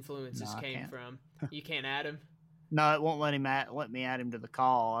his influences came from. You can't add him. No, it won't let me add him to the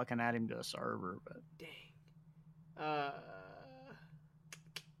call. I can add him to a server, but dang. I'm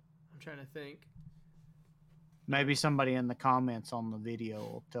trying to think. Maybe somebody in the comments on the video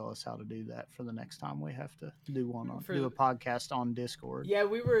will tell us how to do that for the next time we have to do a podcast on Discord. Yeah,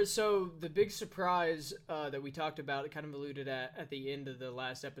 so the big surprise that we talked about, it kind of alluded at the end of the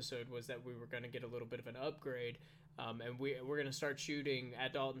last episode, was that we were going to get a little bit of an upgrade. And we're going to start shooting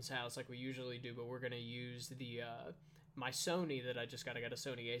at Dalton's house like we usually do, but we're going to use my Sony that I just got. I got a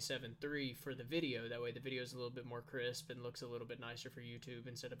Sony a7 III for the video. That way the video is a little bit more crisp and looks a little bit nicer for YouTube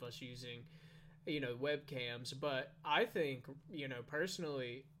instead of us using, webcams. But I think,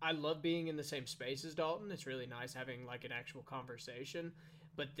 personally, I love being in the same space as Dalton. It's really nice having like an actual conversation.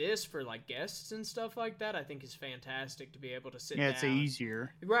 But this, for like guests and stuff like that, I think is fantastic to be able to sit down. Yeah, it's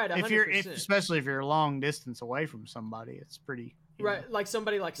easier. Right, 100%. Especially if you're a long distance away from somebody, it's pretty... Right, like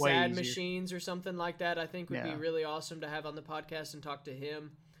somebody like Sad Machines or something like that, I think would be really awesome to have on the podcast and talk to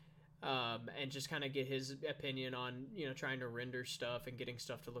him. and just kind of get his opinion on, trying to render stuff and getting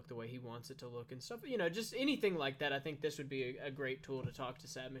stuff to look the way he wants it to look and stuff. Just anything like that. I think this would be a great tool to talk to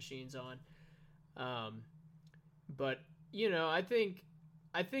Sad Machines on. But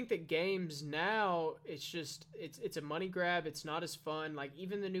I think that games now, it's a money grab. It's not as fun. Like,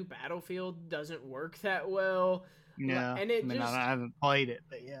 even the new Battlefield doesn't work that well. Yeah, and I haven't played it,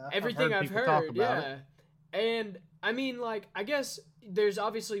 but yeah, everything I've heard, yeah. And I mean, like, I guess there's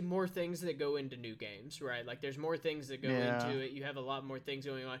obviously more things that go into new games, right? Like, there's more things that go into it. You have a lot more things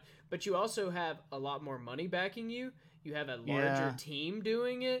going on, but you also have a lot more money backing you. You have a larger team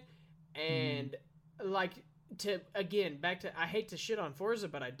doing it, and like, back to, I hate to shit on Forza,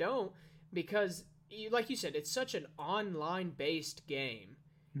 but I don't, because like you said, it's such an online based game,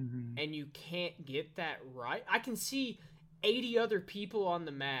 and you can't get that right. I can see 80 other people on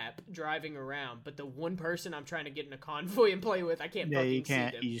the map driving around, but the one person I'm trying to get in a convoy and play with, I can't fucking see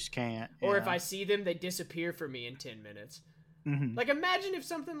them. You just can't. Or if I see them, they disappear for me in 10 minutes. Like, imagine if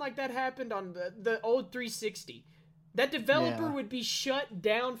something like that happened on the old 360. That developer would be shut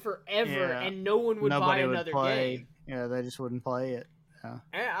down forever, and no one would buy another game. Yeah, they just wouldn't play it. Yeah.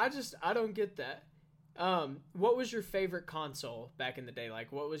 And I don't get that. What was your favorite console back in the day?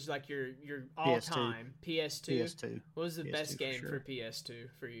 Like, what was like your all-time PS2? PS2. What was the PS2 best game for for PS2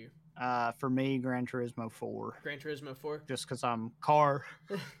 for you? For me, Gran Turismo 4. Gran Turismo 4? Just because I'm car.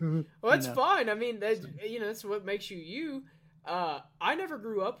 Well, that's fine. I mean, that's what makes you you. I never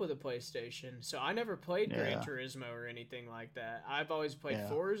grew up with a PlayStation, so I never played Gran Turismo or anything like that. I've always played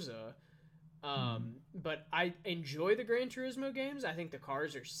Forza. But I enjoy the Gran Turismo games. I think the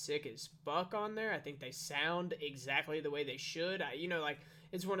cars are sick as fuck on there. I think they sound exactly the way they should.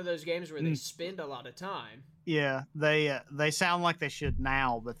 It's one of those games where they spend a lot of time. Yeah, they sound like they should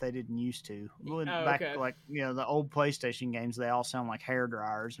now, but they didn't used to. Like, the old PlayStation games, they all sound like hair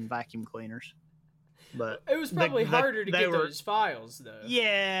dryers and vacuum cleaners. But it was probably harder to get those files, though.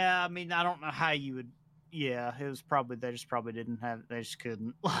 Yeah, I mean, I don't know how you would. Yeah, it was probably they just didn't have. They just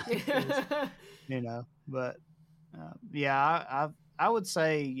couldn't. But I would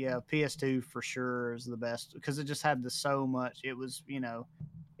say PS2 for sure is the best because it just had so much. It was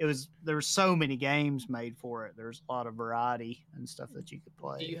there were so many games made for it. There's a lot of variety and stuff that you could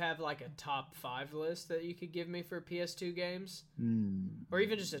play. Do you have like a top 5 list that you could give me for PS2 games, or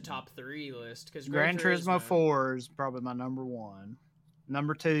even just a top 3 list? Because Gran Turismo 4 is probably my number 1.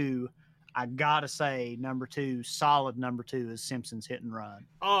 Number 2. I gotta say, solid number 2 is Simpsons Hit and Run.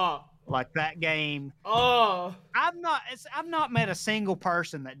 Oh, like that game. Oh, I've not met a single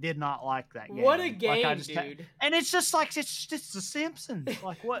person that did not like that game. What a game, dude! And it's just the Simpsons.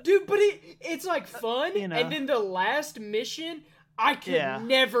 Like what, dude? But it's like fun. And then the last mission, I could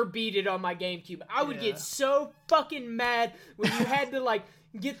never beat it on my GameCube. I would get so fucking mad when you had to like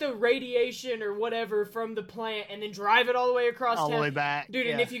get the radiation or whatever from the plant and then drive it all the way across town. All the way back. Dude,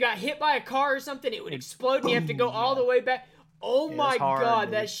 and if you got hit by a car or something, it would explode and you have to go all the way back. Oh my god,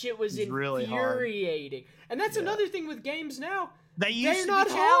 dude. That shit was infuriating. Really, and that's another thing with games now. They're not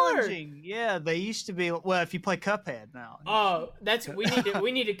challenging. Hard. Yeah, they used to be. Well, if you play Cuphead now. Oh,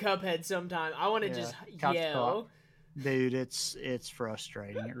 we need a Cuphead sometime. I want to just yell. Dude, it's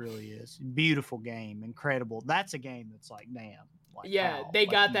frustrating. It really is. Beautiful game, incredible. That's a game that's like, damn. They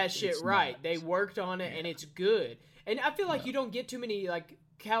got that shit right. They worked on it, and it's good. And I feel like you don't get too many like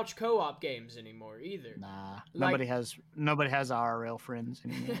couch co-op games anymore either. Nah, nobody has IRL friends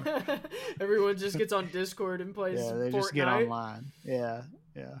anymore. Everyone just gets on Discord and plays. Yeah, they Fortnite. Just get online. Yeah.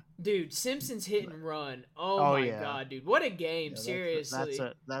 Dude, Simpsons Hit and Run. Oh my god, dude, what a game! Seriously,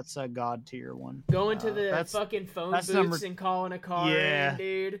 that's a god tier one. Going to the fucking phone booths and calling a car in,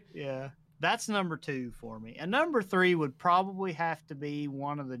 dude. Yeah. That's number 2 for me. And number 3 would probably have to be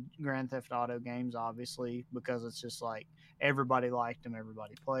one of the Grand Theft Auto games, obviously, because it's just like everybody liked them,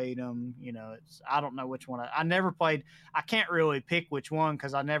 everybody played them. I don't know which one. I never played. I can't really pick which one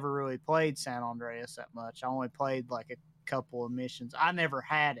because I never really played San Andreas that much. I only played like a couple of missions. I never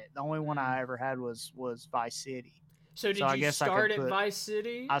had it. The only one I ever had was Vice City. So did you start at Vice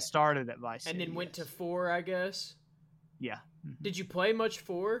City? I started at Vice City. And then went to 4, I guess? Yeah. Did you play much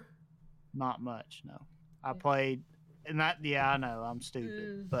 4? Not much, no. I played, and that, I know, I'm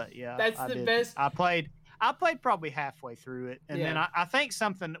stupid, but yeah. That's the best. I played probably halfway through it, and then I think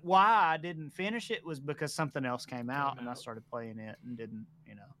why I didn't finish it was because something else came out, and I started playing it and didn't,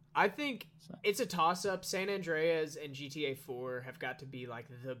 I think it's a toss-up. San Andreas and GTA 4 have got to be like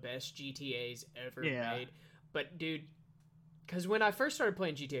the best GTAs ever made. But dude, because when I first started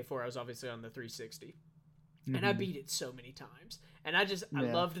playing GTA 4, I was obviously on the 360. And I beat it so many times. And I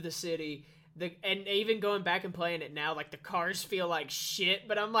loved the city. and even going back and playing it now, like the cars feel like shit,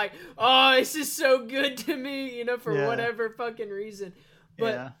 but I'm like, oh, this is so good to me, you know, for whatever fucking reason.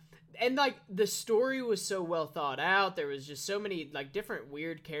 But and like the story was so well thought out. There was just so many like different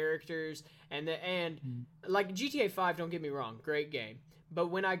weird characters, and like GTA 5. Don't get me wrong, great game. But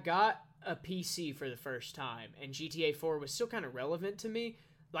when I got a PC for the first time, and GTA 4 was still kind of relevant to me,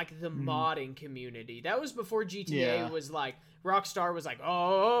 like the modding community. That was before GTA was like. Rockstar was like,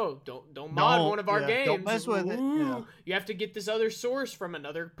 oh, don't mod one of our games. Don't mess with it. Yeah. You have to get this other source from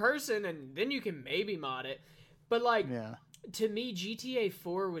another person, and then you can maybe mod it. But like, to me, GTA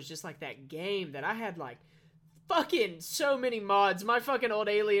 4 was just like that game that I had like fucking so many mods. My fucking old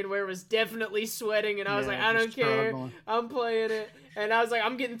Alienware was definitely sweating, and I was like, I don't care. I'm playing it. And I was like,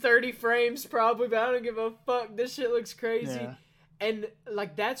 I'm getting 30 frames probably, but I don't give a fuck. This shit looks crazy. Yeah. And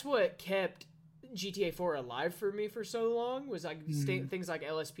like, that's what kept GTA 4 alive for me for so long, was like things like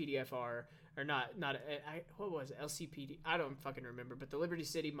LSPDFR, or what was it? LCPD? I don't fucking remember, but the Liberty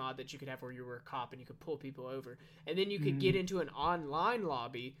City mod that you could have where you were a cop and you could pull people over, and then you could get into an online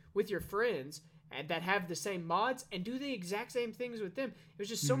lobby with your friends and that have the same mods and do the exact same things with them. It was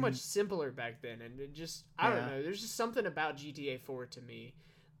just so much simpler back then, and it just I don't know. There's just something about GTA 4 to me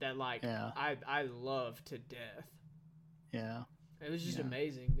that like I love to death. Yeah, it was just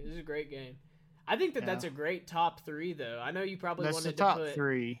amazing. It was a great game. I think that's a great top 3, though. I know you probably wanted to put... That's the top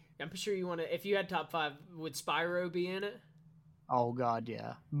 3. I'm sure you want to... If you had top 5, would Spyro be in it? Oh, God,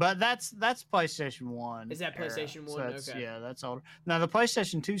 yeah. But that's PlayStation 1. Is that PlayStation 1? So okay. Yeah, that's older. Now, the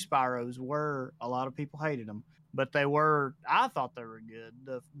PlayStation 2 Spyros were... A lot of people hated them. But they were... I thought they were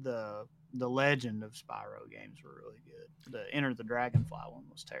good. The Legend of Spyro games were really good. The Enter the Dragonfly one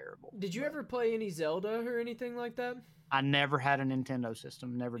was terrible. Did you ever play any Zelda or anything like that? I never had a Nintendo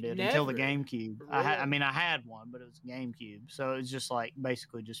system. Never did until the GameCube. Really? I had one, but it was GameCube. So it was just like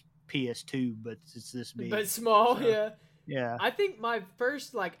basically just PS2, but it's this big. But small, so, yeah. I think my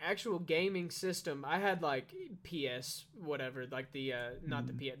first like actual gaming system, I had like PS whatever, like the not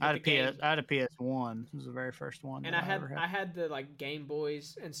the PS. I had a PS1. It was the very first one. And I had the like Game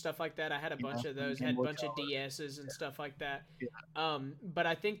Boys and stuff like that. I had a bunch of those. Had a bunch of DSs and stuff like that. Yeah. But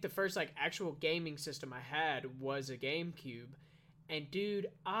I think the first like actual gaming system I had was a GameCube. And dude,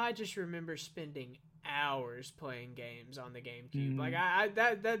 I just remember spending hours playing games on the GameCube. Like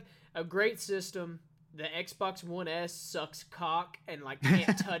that a great system. The Xbox One S sucks cock and like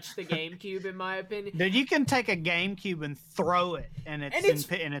can't touch the GameCube in my opinion. Dude, you can take a GameCube and throw it, and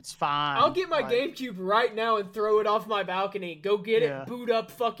it's fine. I'll get my GameCube right now and throw it off my balcony. Go get it, boot up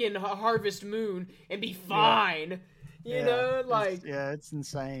fucking Harvest Moon, and be fine. You know, like it's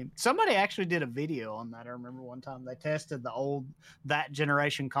insane. Somebody actually did a video on that. I remember one time they tested that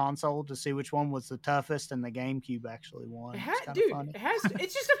generation console to see which one was the toughest, and the GameCube actually won.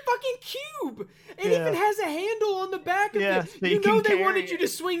 It's just a fucking cube. It even has a handle on the back of it. So you know they wanted you to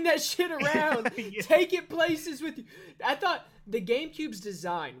swing that shit around, take it places with you. I thought the GameCube's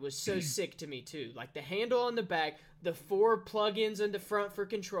design was so sick to me too. Like the handle on the back, the 4 plugins in the front for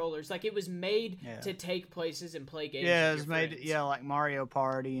controllers. Like it was made to take places and play games. Yeah, it was made. Yeah, like Mario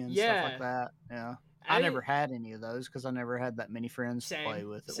Party and stuff like that. Yeah. I never had any of those because I never had that many friends to play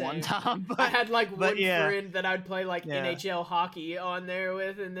with at one time. But, I had like one friend that I'd play like NHL hockey on there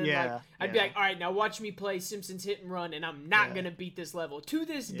with, and then like I'd be like, all right, now watch me play Simpsons Hit and Run, and I'm not gonna beat this level. To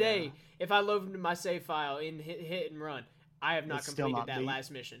this day, if I load into my save file in Hit and Run, I have not completed that last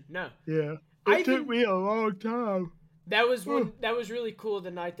mission. No. Yeah. It took me a long time. That was really cool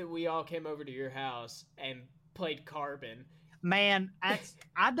the night that we all came over to your house and played Carbon. Man,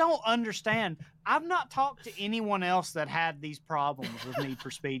 I don't understand. I've not talked to anyone else that had these problems with Need for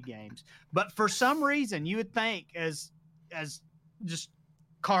Speed games. But for some reason, you would think as just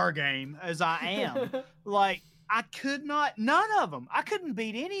car game as I am, like I could not, none of them. I couldn't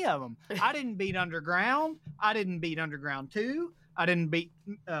beat any of them. I didn't beat Underground. I didn't beat Underground 2. I didn't beat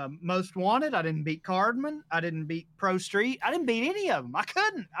Most Wanted. I didn't beat Cardman. I didn't beat Pro Street. I didn't beat any of them. I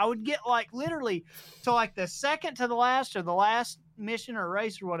couldn't. I would get like literally to like the second to the last or the last mission or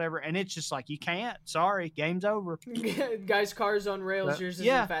race or whatever, and it's just like you can't. Sorry, game's over. Guys, cars on rails. Yours isn't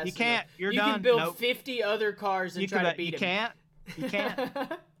fast enough. You can't. You're done. You can build 50 other cars and try to beat them. You can't.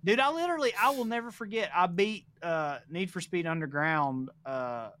 Dude, I will never forget. I beat Need for Speed Underground.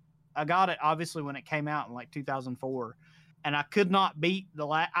 I got it obviously when it came out in like 2004. And I could not beat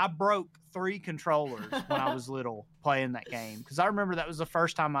I broke 3 controllers when I was little playing that game. Because I remember that was the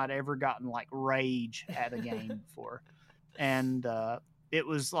first time I'd ever gotten like rage at a game before. And it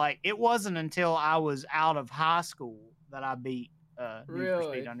was like, it wasn't until I was out of high school that I beat Need for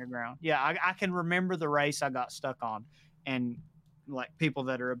Speed Underground. Yeah, I can remember the race I got stuck on. And like people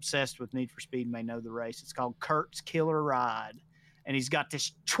that are obsessed with Need for Speed may know the race. It's called Kurt's Killer Ride, and he's got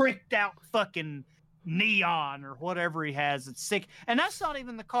this tricked out fucking neon or whatever he has. It's sick, and that's not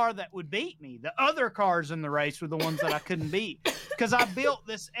even the car that would beat me. The other cars in the race were the ones that I couldn't beat because I built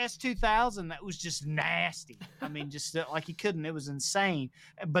this S2000 that was just nasty. I mean, just like you couldn't. It was insane,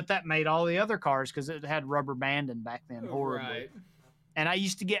 but that made all the other cars because it had rubber banding back then horribly. Right. And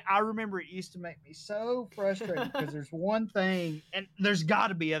I remember it used to make me so frustrated because there's one thing, and there's got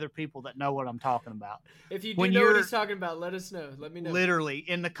to be other people that know what I'm talking about. If you do know what he's talking about, let us know. Let me know. Literally,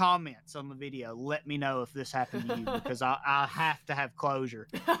 in the comments on the video, let me know if this happened to you because I have to have closure.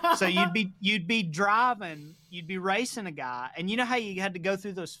 So you'd be driving, you'd be racing a guy, and you know how you had to go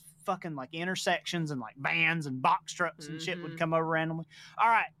through those fucking like intersections and like vans and box trucks and shit would come over randomly? All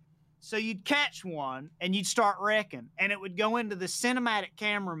right. So you'd catch one and you'd start wrecking, and it would go into the cinematic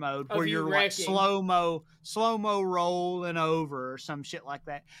camera mode where you're like slow mo rolling over or some shit like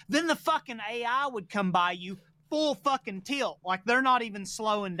that. Then the fucking AI would come by you full fucking tilt, like they're not even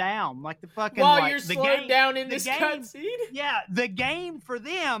slowing down, like the fucking while like, you're slowed down in this cutscene. Yeah, the game for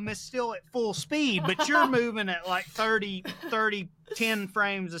them is still at full speed, but you're moving at like 10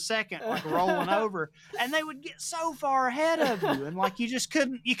 frames a second, like rolling over, and they would get so far ahead of you, and like you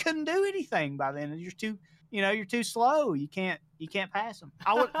couldn't do anything by then. You're too slow. You can't pass them.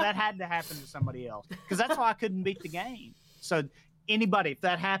 That had to happen to somebody else because that's why I couldn't beat the game. So anybody, if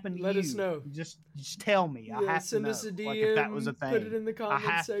that happened to you, let us know. Just tell me. Yeah, I have send to know. us a DM. Like if that was a thing, put it in the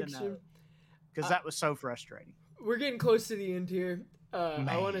comment section. Because that was so frustrating. We're getting close to the end here.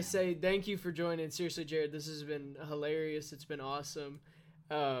 I want to say thank you for joining. Seriously, Jared, this has been hilarious. It's been awesome.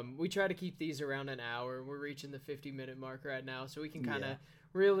 We try to keep these around an hour. We're reaching the 50-minute mark right now, so we can kind of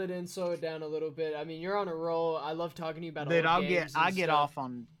reel it in, slow it down a little bit. I mean, you're on a roll. I love talking to you about old games. I get off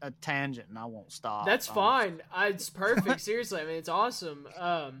on a tangent and I won't stop. That's fine. It's perfect. Seriously, I mean, it's awesome.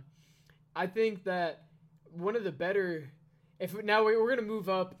 I think that one of the better. Now we're gonna move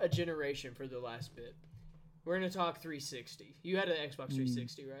up a generation for the last bit. We're gonna talk 360. You had an Xbox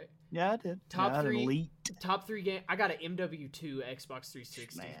 360, right? Yeah, I did. Top three game. I got an MW2 Xbox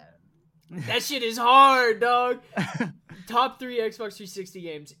 360. Man, that shit is hard, dog. Top 3 Xbox 360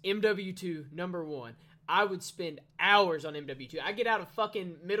 games. MW2 number 1. I would spend hours on MW2. I get out of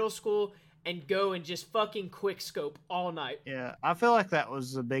fucking middle school and go and just fucking quick scope all night. Yeah, I feel like that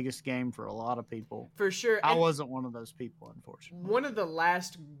was the biggest game for a lot of people. For sure. I wasn't one of those people, unfortunately. One of the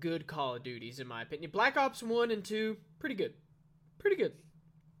last good Call of Duties, in my opinion. Black Ops 1 and 2, pretty good. Pretty good.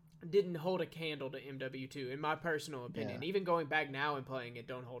 Didn't hold a candle to MW2, in my personal opinion. Yeah. Even going back now and playing it,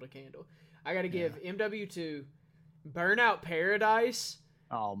 don't hold a candle. I got to give MW2, Burnout Paradise.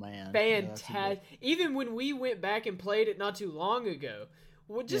 Oh, man. Fantastic. Even when we went back and played it not too long ago.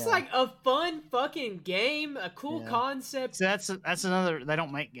 Just like a fun fucking game, a cool concept. So that's another. They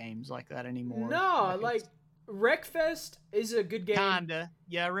don't make games like that anymore. No, like Wreckfest is a good game. Kinda,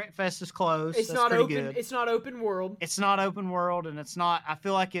 yeah. Wreckfest is closed. It's not open. Good. It's not open world. It's not open world, and it's not. I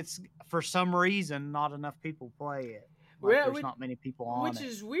feel like it's for some reason not enough people play it. Like, there's not many people on it. Which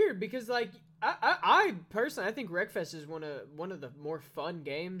is weird because like I personally I think Wreckfest is one of the more fun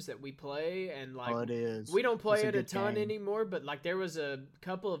games that we play, and like it is. We don't play it a ton anymore, but like there was a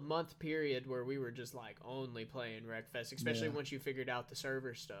couple of month period where we were just like only playing Wreckfest, especially once you figured out the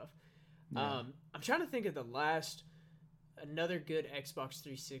server stuff. Yeah. I'm trying to think of another good Xbox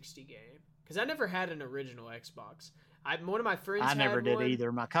 360 game because I never had an original Xbox. One of my friends I never did one.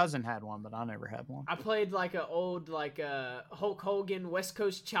 Either. My cousin had one, but I never had one. I played like an old Hulk Hogan West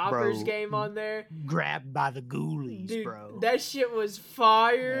Coast Choppers game on there. Grabbed by the ghoulies, dude, bro. That shit was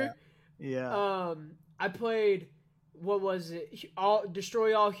fire. Yeah. I played, what was it?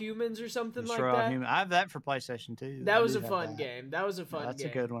 Destroy All Humans or something like that. Destroy All Humans. I have that for PlayStation 2. That was a fun game. That's a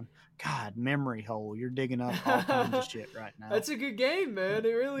good one. God, memory hole. You're digging up all kinds of shit right now. That's a good game, man. It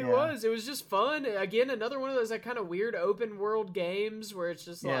really was. It was just fun. Again, another one of those like kind of weird open world games where it's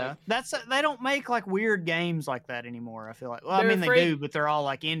just like they don't make like weird games like that anymore. I feel like. Well, I mean they do, but they're all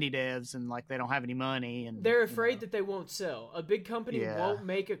like indie devs and like they don't have any money and they're afraid that they won't sell. A big company won't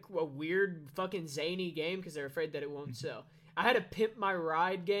make a weird fucking zany game because they're afraid that it won't sell. I had a Pimp My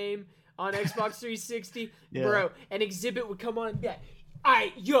Ride game on Xbox 360, bro. An exhibit would come on and be like, all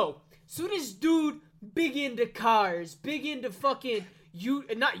right, yo. So this dude, big into cars, big into fucking,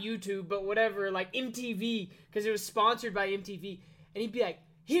 not YouTube, but whatever, like MTV, because it was sponsored by MTV. And he'd be like,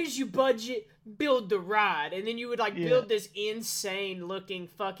 here's your budget, build the ride. And then you would like build this insane looking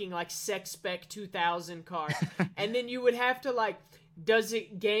fucking like Sex Spec 2000 car. And then you would have to like does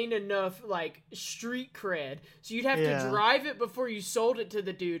it gain enough like street cred? So you'd have Yeah. to drive it before you sold it to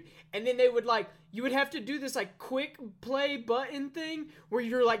the dude, and then they would like you would have to do this like quick play button thing where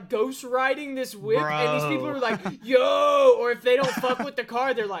you're like ghost riding this whip, and these people Bro. are like, "Yo!" Or if they don't fuck with the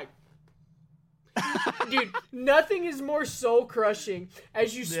car, they're like. Dude, nothing is more soul crushing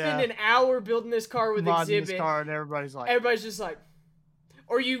as you spend Yeah. an hour building this car with Modding Exhibit. this car, and everybody's like, Everybody's just like,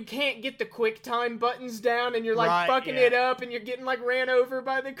 or you can't get the quick time buttons down, and you're like Right, fucking yeah. it up, and you're getting like ran over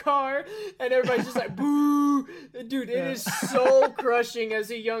by the car, and everybody's just like, boo, dude. It Yeah. is soul crushing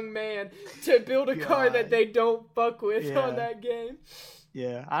as a young man to build a car that God. they don't fuck with Yeah. on that game.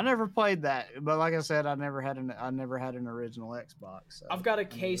 yeah, I never played that, but like I said, I never had an original Xbox. So. I've got a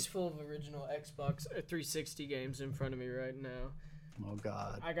case full of original Xbox 360 games in front of me right now. Oh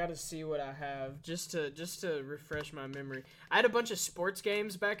God. I gotta see what I have just to refresh my memory. I had a bunch of sports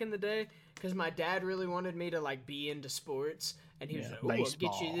games back in the day because my dad really wanted me to like be into sports, and he was Yeah, like, "Oh, I'll get you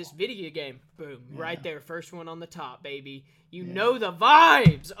baseball. this video game." Boom, right Yeah. there, first one on the top, baby. You Yeah. know the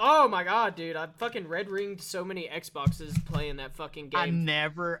vibes. Oh my god, dude! I fucking red ringed so many Xboxes playing that fucking game.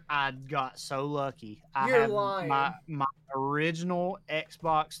 I got so lucky. I You're have lying. my original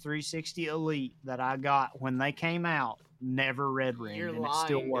Xbox 360 Elite that I got when they came out never red ringed, You're and it lying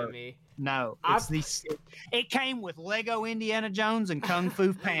still to works. me. No, I've- it came with Lego Indiana Jones and Kung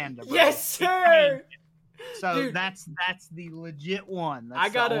Fu Panda. Bro. Yes, It sir. came- So Dude. that's the legit one. That's I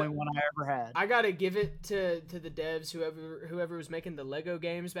gotta- the only one I ever had. I gotta give it to the devs, whoever was making the Lego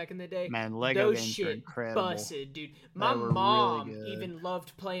games back in the day. Man, Lego Those games shit are incredible. busted, dude. My were really mom good. even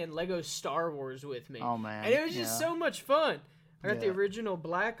loved playing Lego Star Wars with me. Oh man, And it was just yeah. so much fun. I got the Yeah. original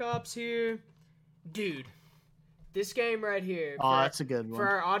Black Ops here. Dude, this game right here. Oh, that's a good one. For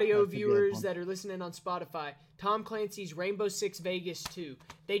our audio That's a good viewers one. that are listening on Spotify, Tom Clancy's Rainbow Six Vegas 2.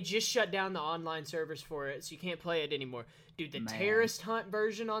 They just shut down the online servers for it, so you can't play it anymore. Dude, the Man. terrorist hunt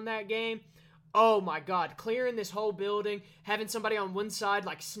version on that game, oh my god, clearing this whole building, having somebody on one side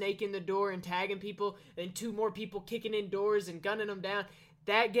like snaking the door and tagging people, then two more people kicking in doors and gunning them down.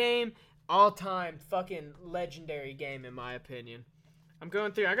 That game, all-time fucking legendary game in my opinion. I'm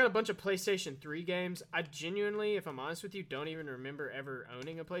going through. I got a bunch of PlayStation 3 games. I genuinely, if I'm honest with you, don't even remember ever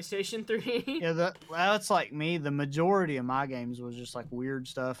owning a PlayStation 3. Yeah, that's like me. The majority of my games was just like weird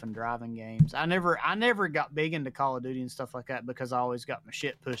stuff and driving games. I never got big into Call of Duty and stuff like that because I always got my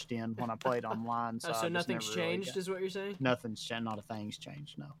shit pushed in when I played online. So, Oh, I so just nothing's never really changed, got- is what you're saying? Nothing's changed. Not a thing's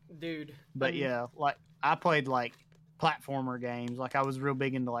changed. No. Dude. But yeah, like I played like platformer games. Like I was real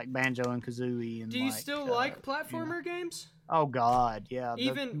big into like Banjo and Kazooie. And Do you like, still like platformer games? Oh God, yeah.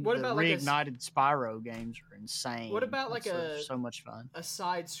 Even- what the about, like, a s- reignited Spyro games are insane. What about, like, They're so much fun? A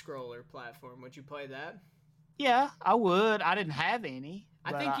side-scroller platform. Would you play that? Yeah, I would. I didn't have any.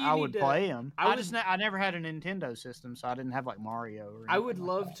 I But think you I need would to- play them. I I never had a Nintendo system, so I didn't have like Mario. Or I would anything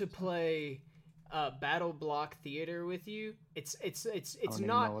like love that. to play Battle Block Theater with you. It's I don't even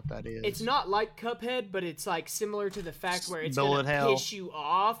not know what that is. it's not like Cuphead, but it's like similar to the fact where it's Bullet gonna hell. piss you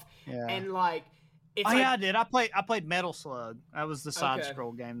off Yeah. and like it's Oh like, yeah, I did. I played Metal Slug. That was the side Okay.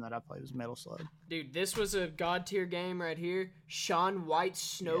 scroll game that I played. Was Metal Slug. dude, this was a god tier game right here. Sean White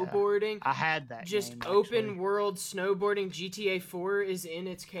snowboarding. I had that. Just game, open actually. world snowboarding. GTA 4 is in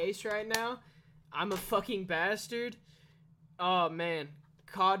its case right now. I'm a fucking bastard. Oh man,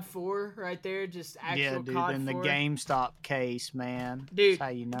 COD 4 right there, just actual Yeah, dude. COD In the 4. GameStop case, man. Dude, that's how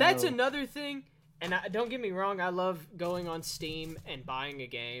you know. That's another thing. And don't get me wrong, I love going on Steam and buying a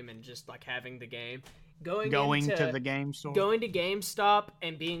game and just like having the game. Going to the game store. Going to GameStop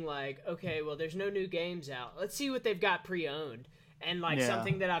and being like, okay, well, there's no new games out. Let's see what they've got pre-owned. And like Yeah.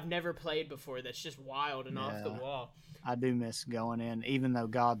 something that I've never played before that's just wild and off the Yeah. wall. I do miss going in, even though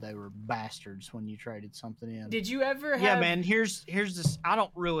God, they were bastards when you traded something in. Did you ever have... Yeah, man. Here's this. I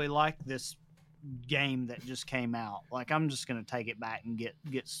don't really like this game that just came out. Like, I'm just gonna take it back and get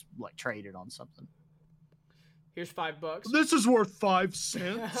like traded on something. Here's $5. This is worth 5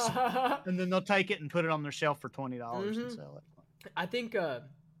 cents, and then they'll take it and put it on their shelf for $20 and Mhm. sell it. I think,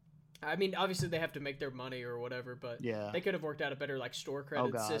 I mean, obviously they have to make their money or whatever, but Yeah. they could have worked out a better like store credit Oh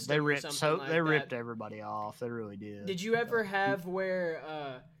God, system they or ripped something like they that. ripped everybody off. They really did. Did you ever have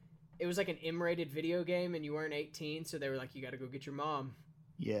where it was like an M-rated video game and you weren't 18, so they were like, you got to go get your mom?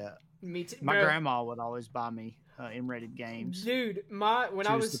 Yeah. Me too. My bro. grandma would always buy me M-rated games. Dude, when I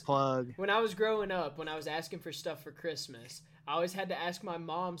Choose was the plug. when I was growing up, when I was asking for stuff for Christmas, I always had to ask my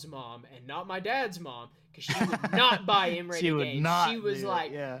mom's mom and not my dad's mom, because she would not buy him ready She would games. not She was do it,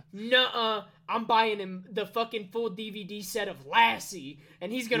 like, yeah. nuh-uh, I'm buying him the fucking full DVD set of Lassie,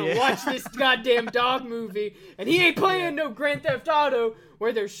 and he's gonna watch this goddamn dog movie, and he ain't playing no Grand Theft Auto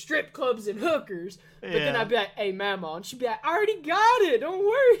where there's strip clubs and hookers. But then I'd be like, hey, mama, and she'd be like, I already got it, don't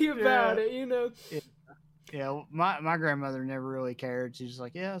worry about it, you know? Yeah, my grandmother never really cared. She's just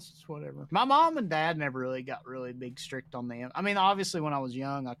like, yeah, it's whatever. My mom and dad never really got really big strict on them. I mean, obviously when I was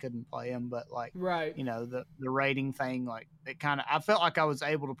young, I couldn't play them, but like, right, you know, the rating thing, like it kind of, I felt like I was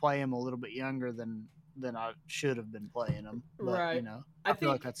able to play them a little bit younger than I should have been playing them. But, right. You know, I feel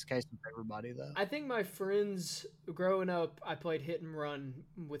like that's the case with everybody though. I think my friends growing up, I played hit and run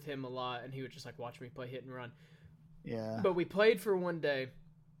with him a lot, and he would just like watch me play hit and run. Yeah. But we played for one day.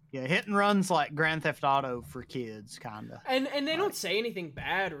 Yeah, hit and run's like Grand Theft Auto for kids, kind of. And they don't say anything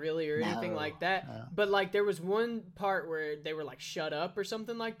bad, really, or anything like that. No. But, like, there was one part where they were, like, shut up or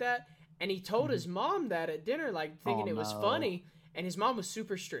something like that. And he told his mom that at dinner, like, thinking it was funny. And his mom was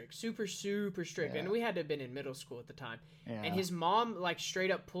super strict. Super strict. Yeah. And we had to have been in middle school at the time. Yeah. And his mom, like,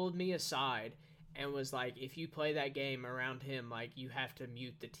 straight up pulled me aside and was like, if you play that game around him, like, you have to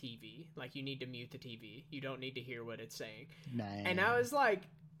mute the TV. Like, you need to mute the TV. You don't need to hear what it's saying. Dang. And I was like...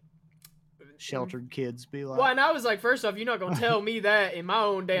 Sheltered kids be like... Well, and I was like, first off, you're not going to tell me that in my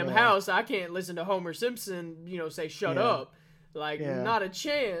own damn house. I can't listen to Homer Simpson, you know, say, shut up. Like, not a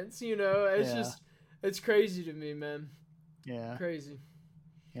chance, you know. It's just, it's crazy to me, man. Yeah. Crazy.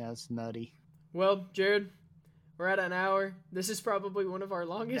 Yeah, it's nutty. Well, Jared, we're at an hour. This is probably one of our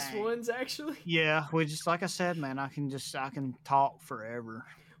longest ones, actually. Yeah, we just, like I said, man, I can talk forever.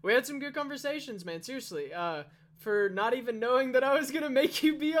 We had some good conversations, man. Seriously. For not even knowing that I was going to make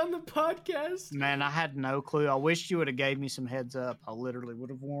you be on the podcast. Man, I had no clue. I wish you would have gave me some heads up. I literally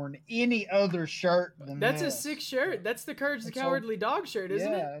would have worn any other shirt than That's this. a sick shirt. That's the Courage the Cowardly Dog shirt,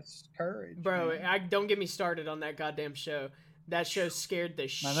 isn't it? Yeah, it's Courage. Bro, don't get me started on that goddamn show. That show scared the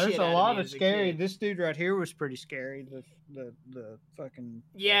shit out of me. There's a lot of scary. Kid. This dude right here was pretty scary. The fucking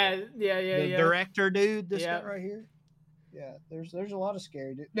the director dude. This guy right here. Yeah, there's a lot of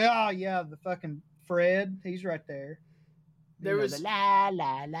scary dude. Oh yeah, the fucking Fred. He's right there. There was the la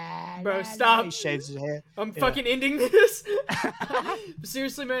la la. Bro, la, stop. La. He shades his head. I'm fucking ending this.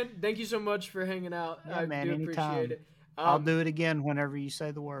 Seriously, man. Thank you so much for hanging out. Yeah, I man, do anytime. appreciate it. I'll do it again whenever you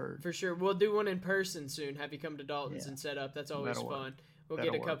say the word. For sure. We'll do one in person soon. Have you come to Dalton's and set up. That's always fun. We'll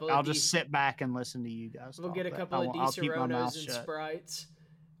get a couple of I'll just sit back and listen to you guys. We'll get a couple of Di-Seronos and Sprites.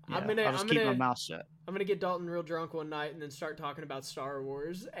 Yeah, I'll just keep my mouth shut. I'm gonna get Dalton real drunk one night and then start talking about Star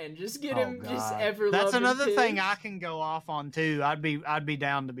Wars and just get him just ever. That's another thing I can go off on too. I'd be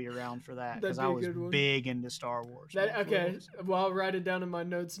down to be around for that because I was big into Star Wars. Okay, well I'll write it down in my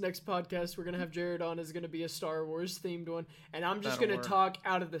notes. Next podcast we're gonna have Jared on is gonna be a Star Wars themed one, and I'm just gonna talk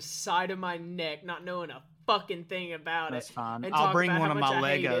out of the side of my neck, not knowing a fucking thing about That's it. fine. I'll bring one of my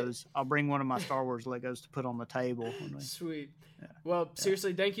Legos. I'll bring one of my Star Wars Legos to put on the table. Sweet. Yeah. Well,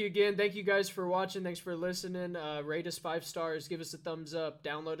 seriously, thank you again. Thank you guys for watching. Thanks for listening. Rate us 5 stars. Give us a thumbs up.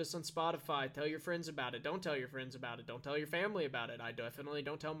 Download us on Spotify. Tell your friends about it. Don't tell your friends about it. Don't tell your family about it. I definitely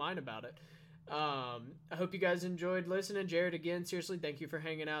don't tell mine about it. I hope you guys enjoyed listening. Jared, again, seriously, thank you for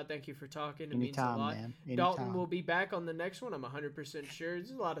hanging out. Thank you for talking. It means a lot. Man. Dalton will be back on the next one. I'm 100% sure. There's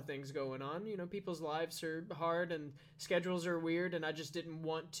a lot of things going on. You know, people's lives are hard and schedules are weird, and I just didn't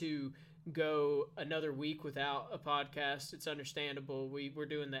want to go another week without a podcast. It's understandable. We're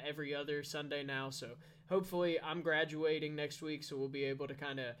doing the every other Sunday now, so hopefully I'm graduating next week, so we'll be able to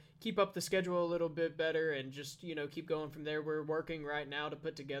kind of keep up the schedule a little bit better and just, you know, keep going from there. We're working right now to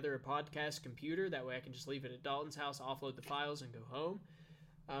put together a podcast computer. That way I can just leave it at Dalton's house, offload the files, and go home.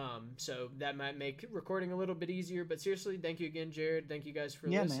 So that might make recording a little bit easier. But seriously, thank you again, Jared. Thank you guys for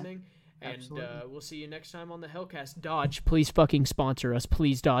listening. Man. And we'll see you next time on the Hellcast. Dodge, please fucking sponsor us.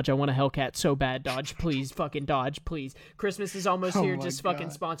 Please, Dodge. I want a Hellcat so bad, Dodge. Please, fucking Dodge, please. Christmas is almost here. Just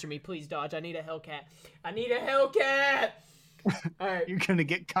fucking sponsor me. Please, Dodge. I need a Hellcat. I need a Hellcat! All right. You're going to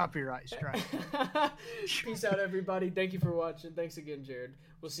get copyright strike. Peace out, everybody. Thank you for watching. Thanks again, Jared.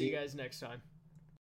 We'll see you guys next time.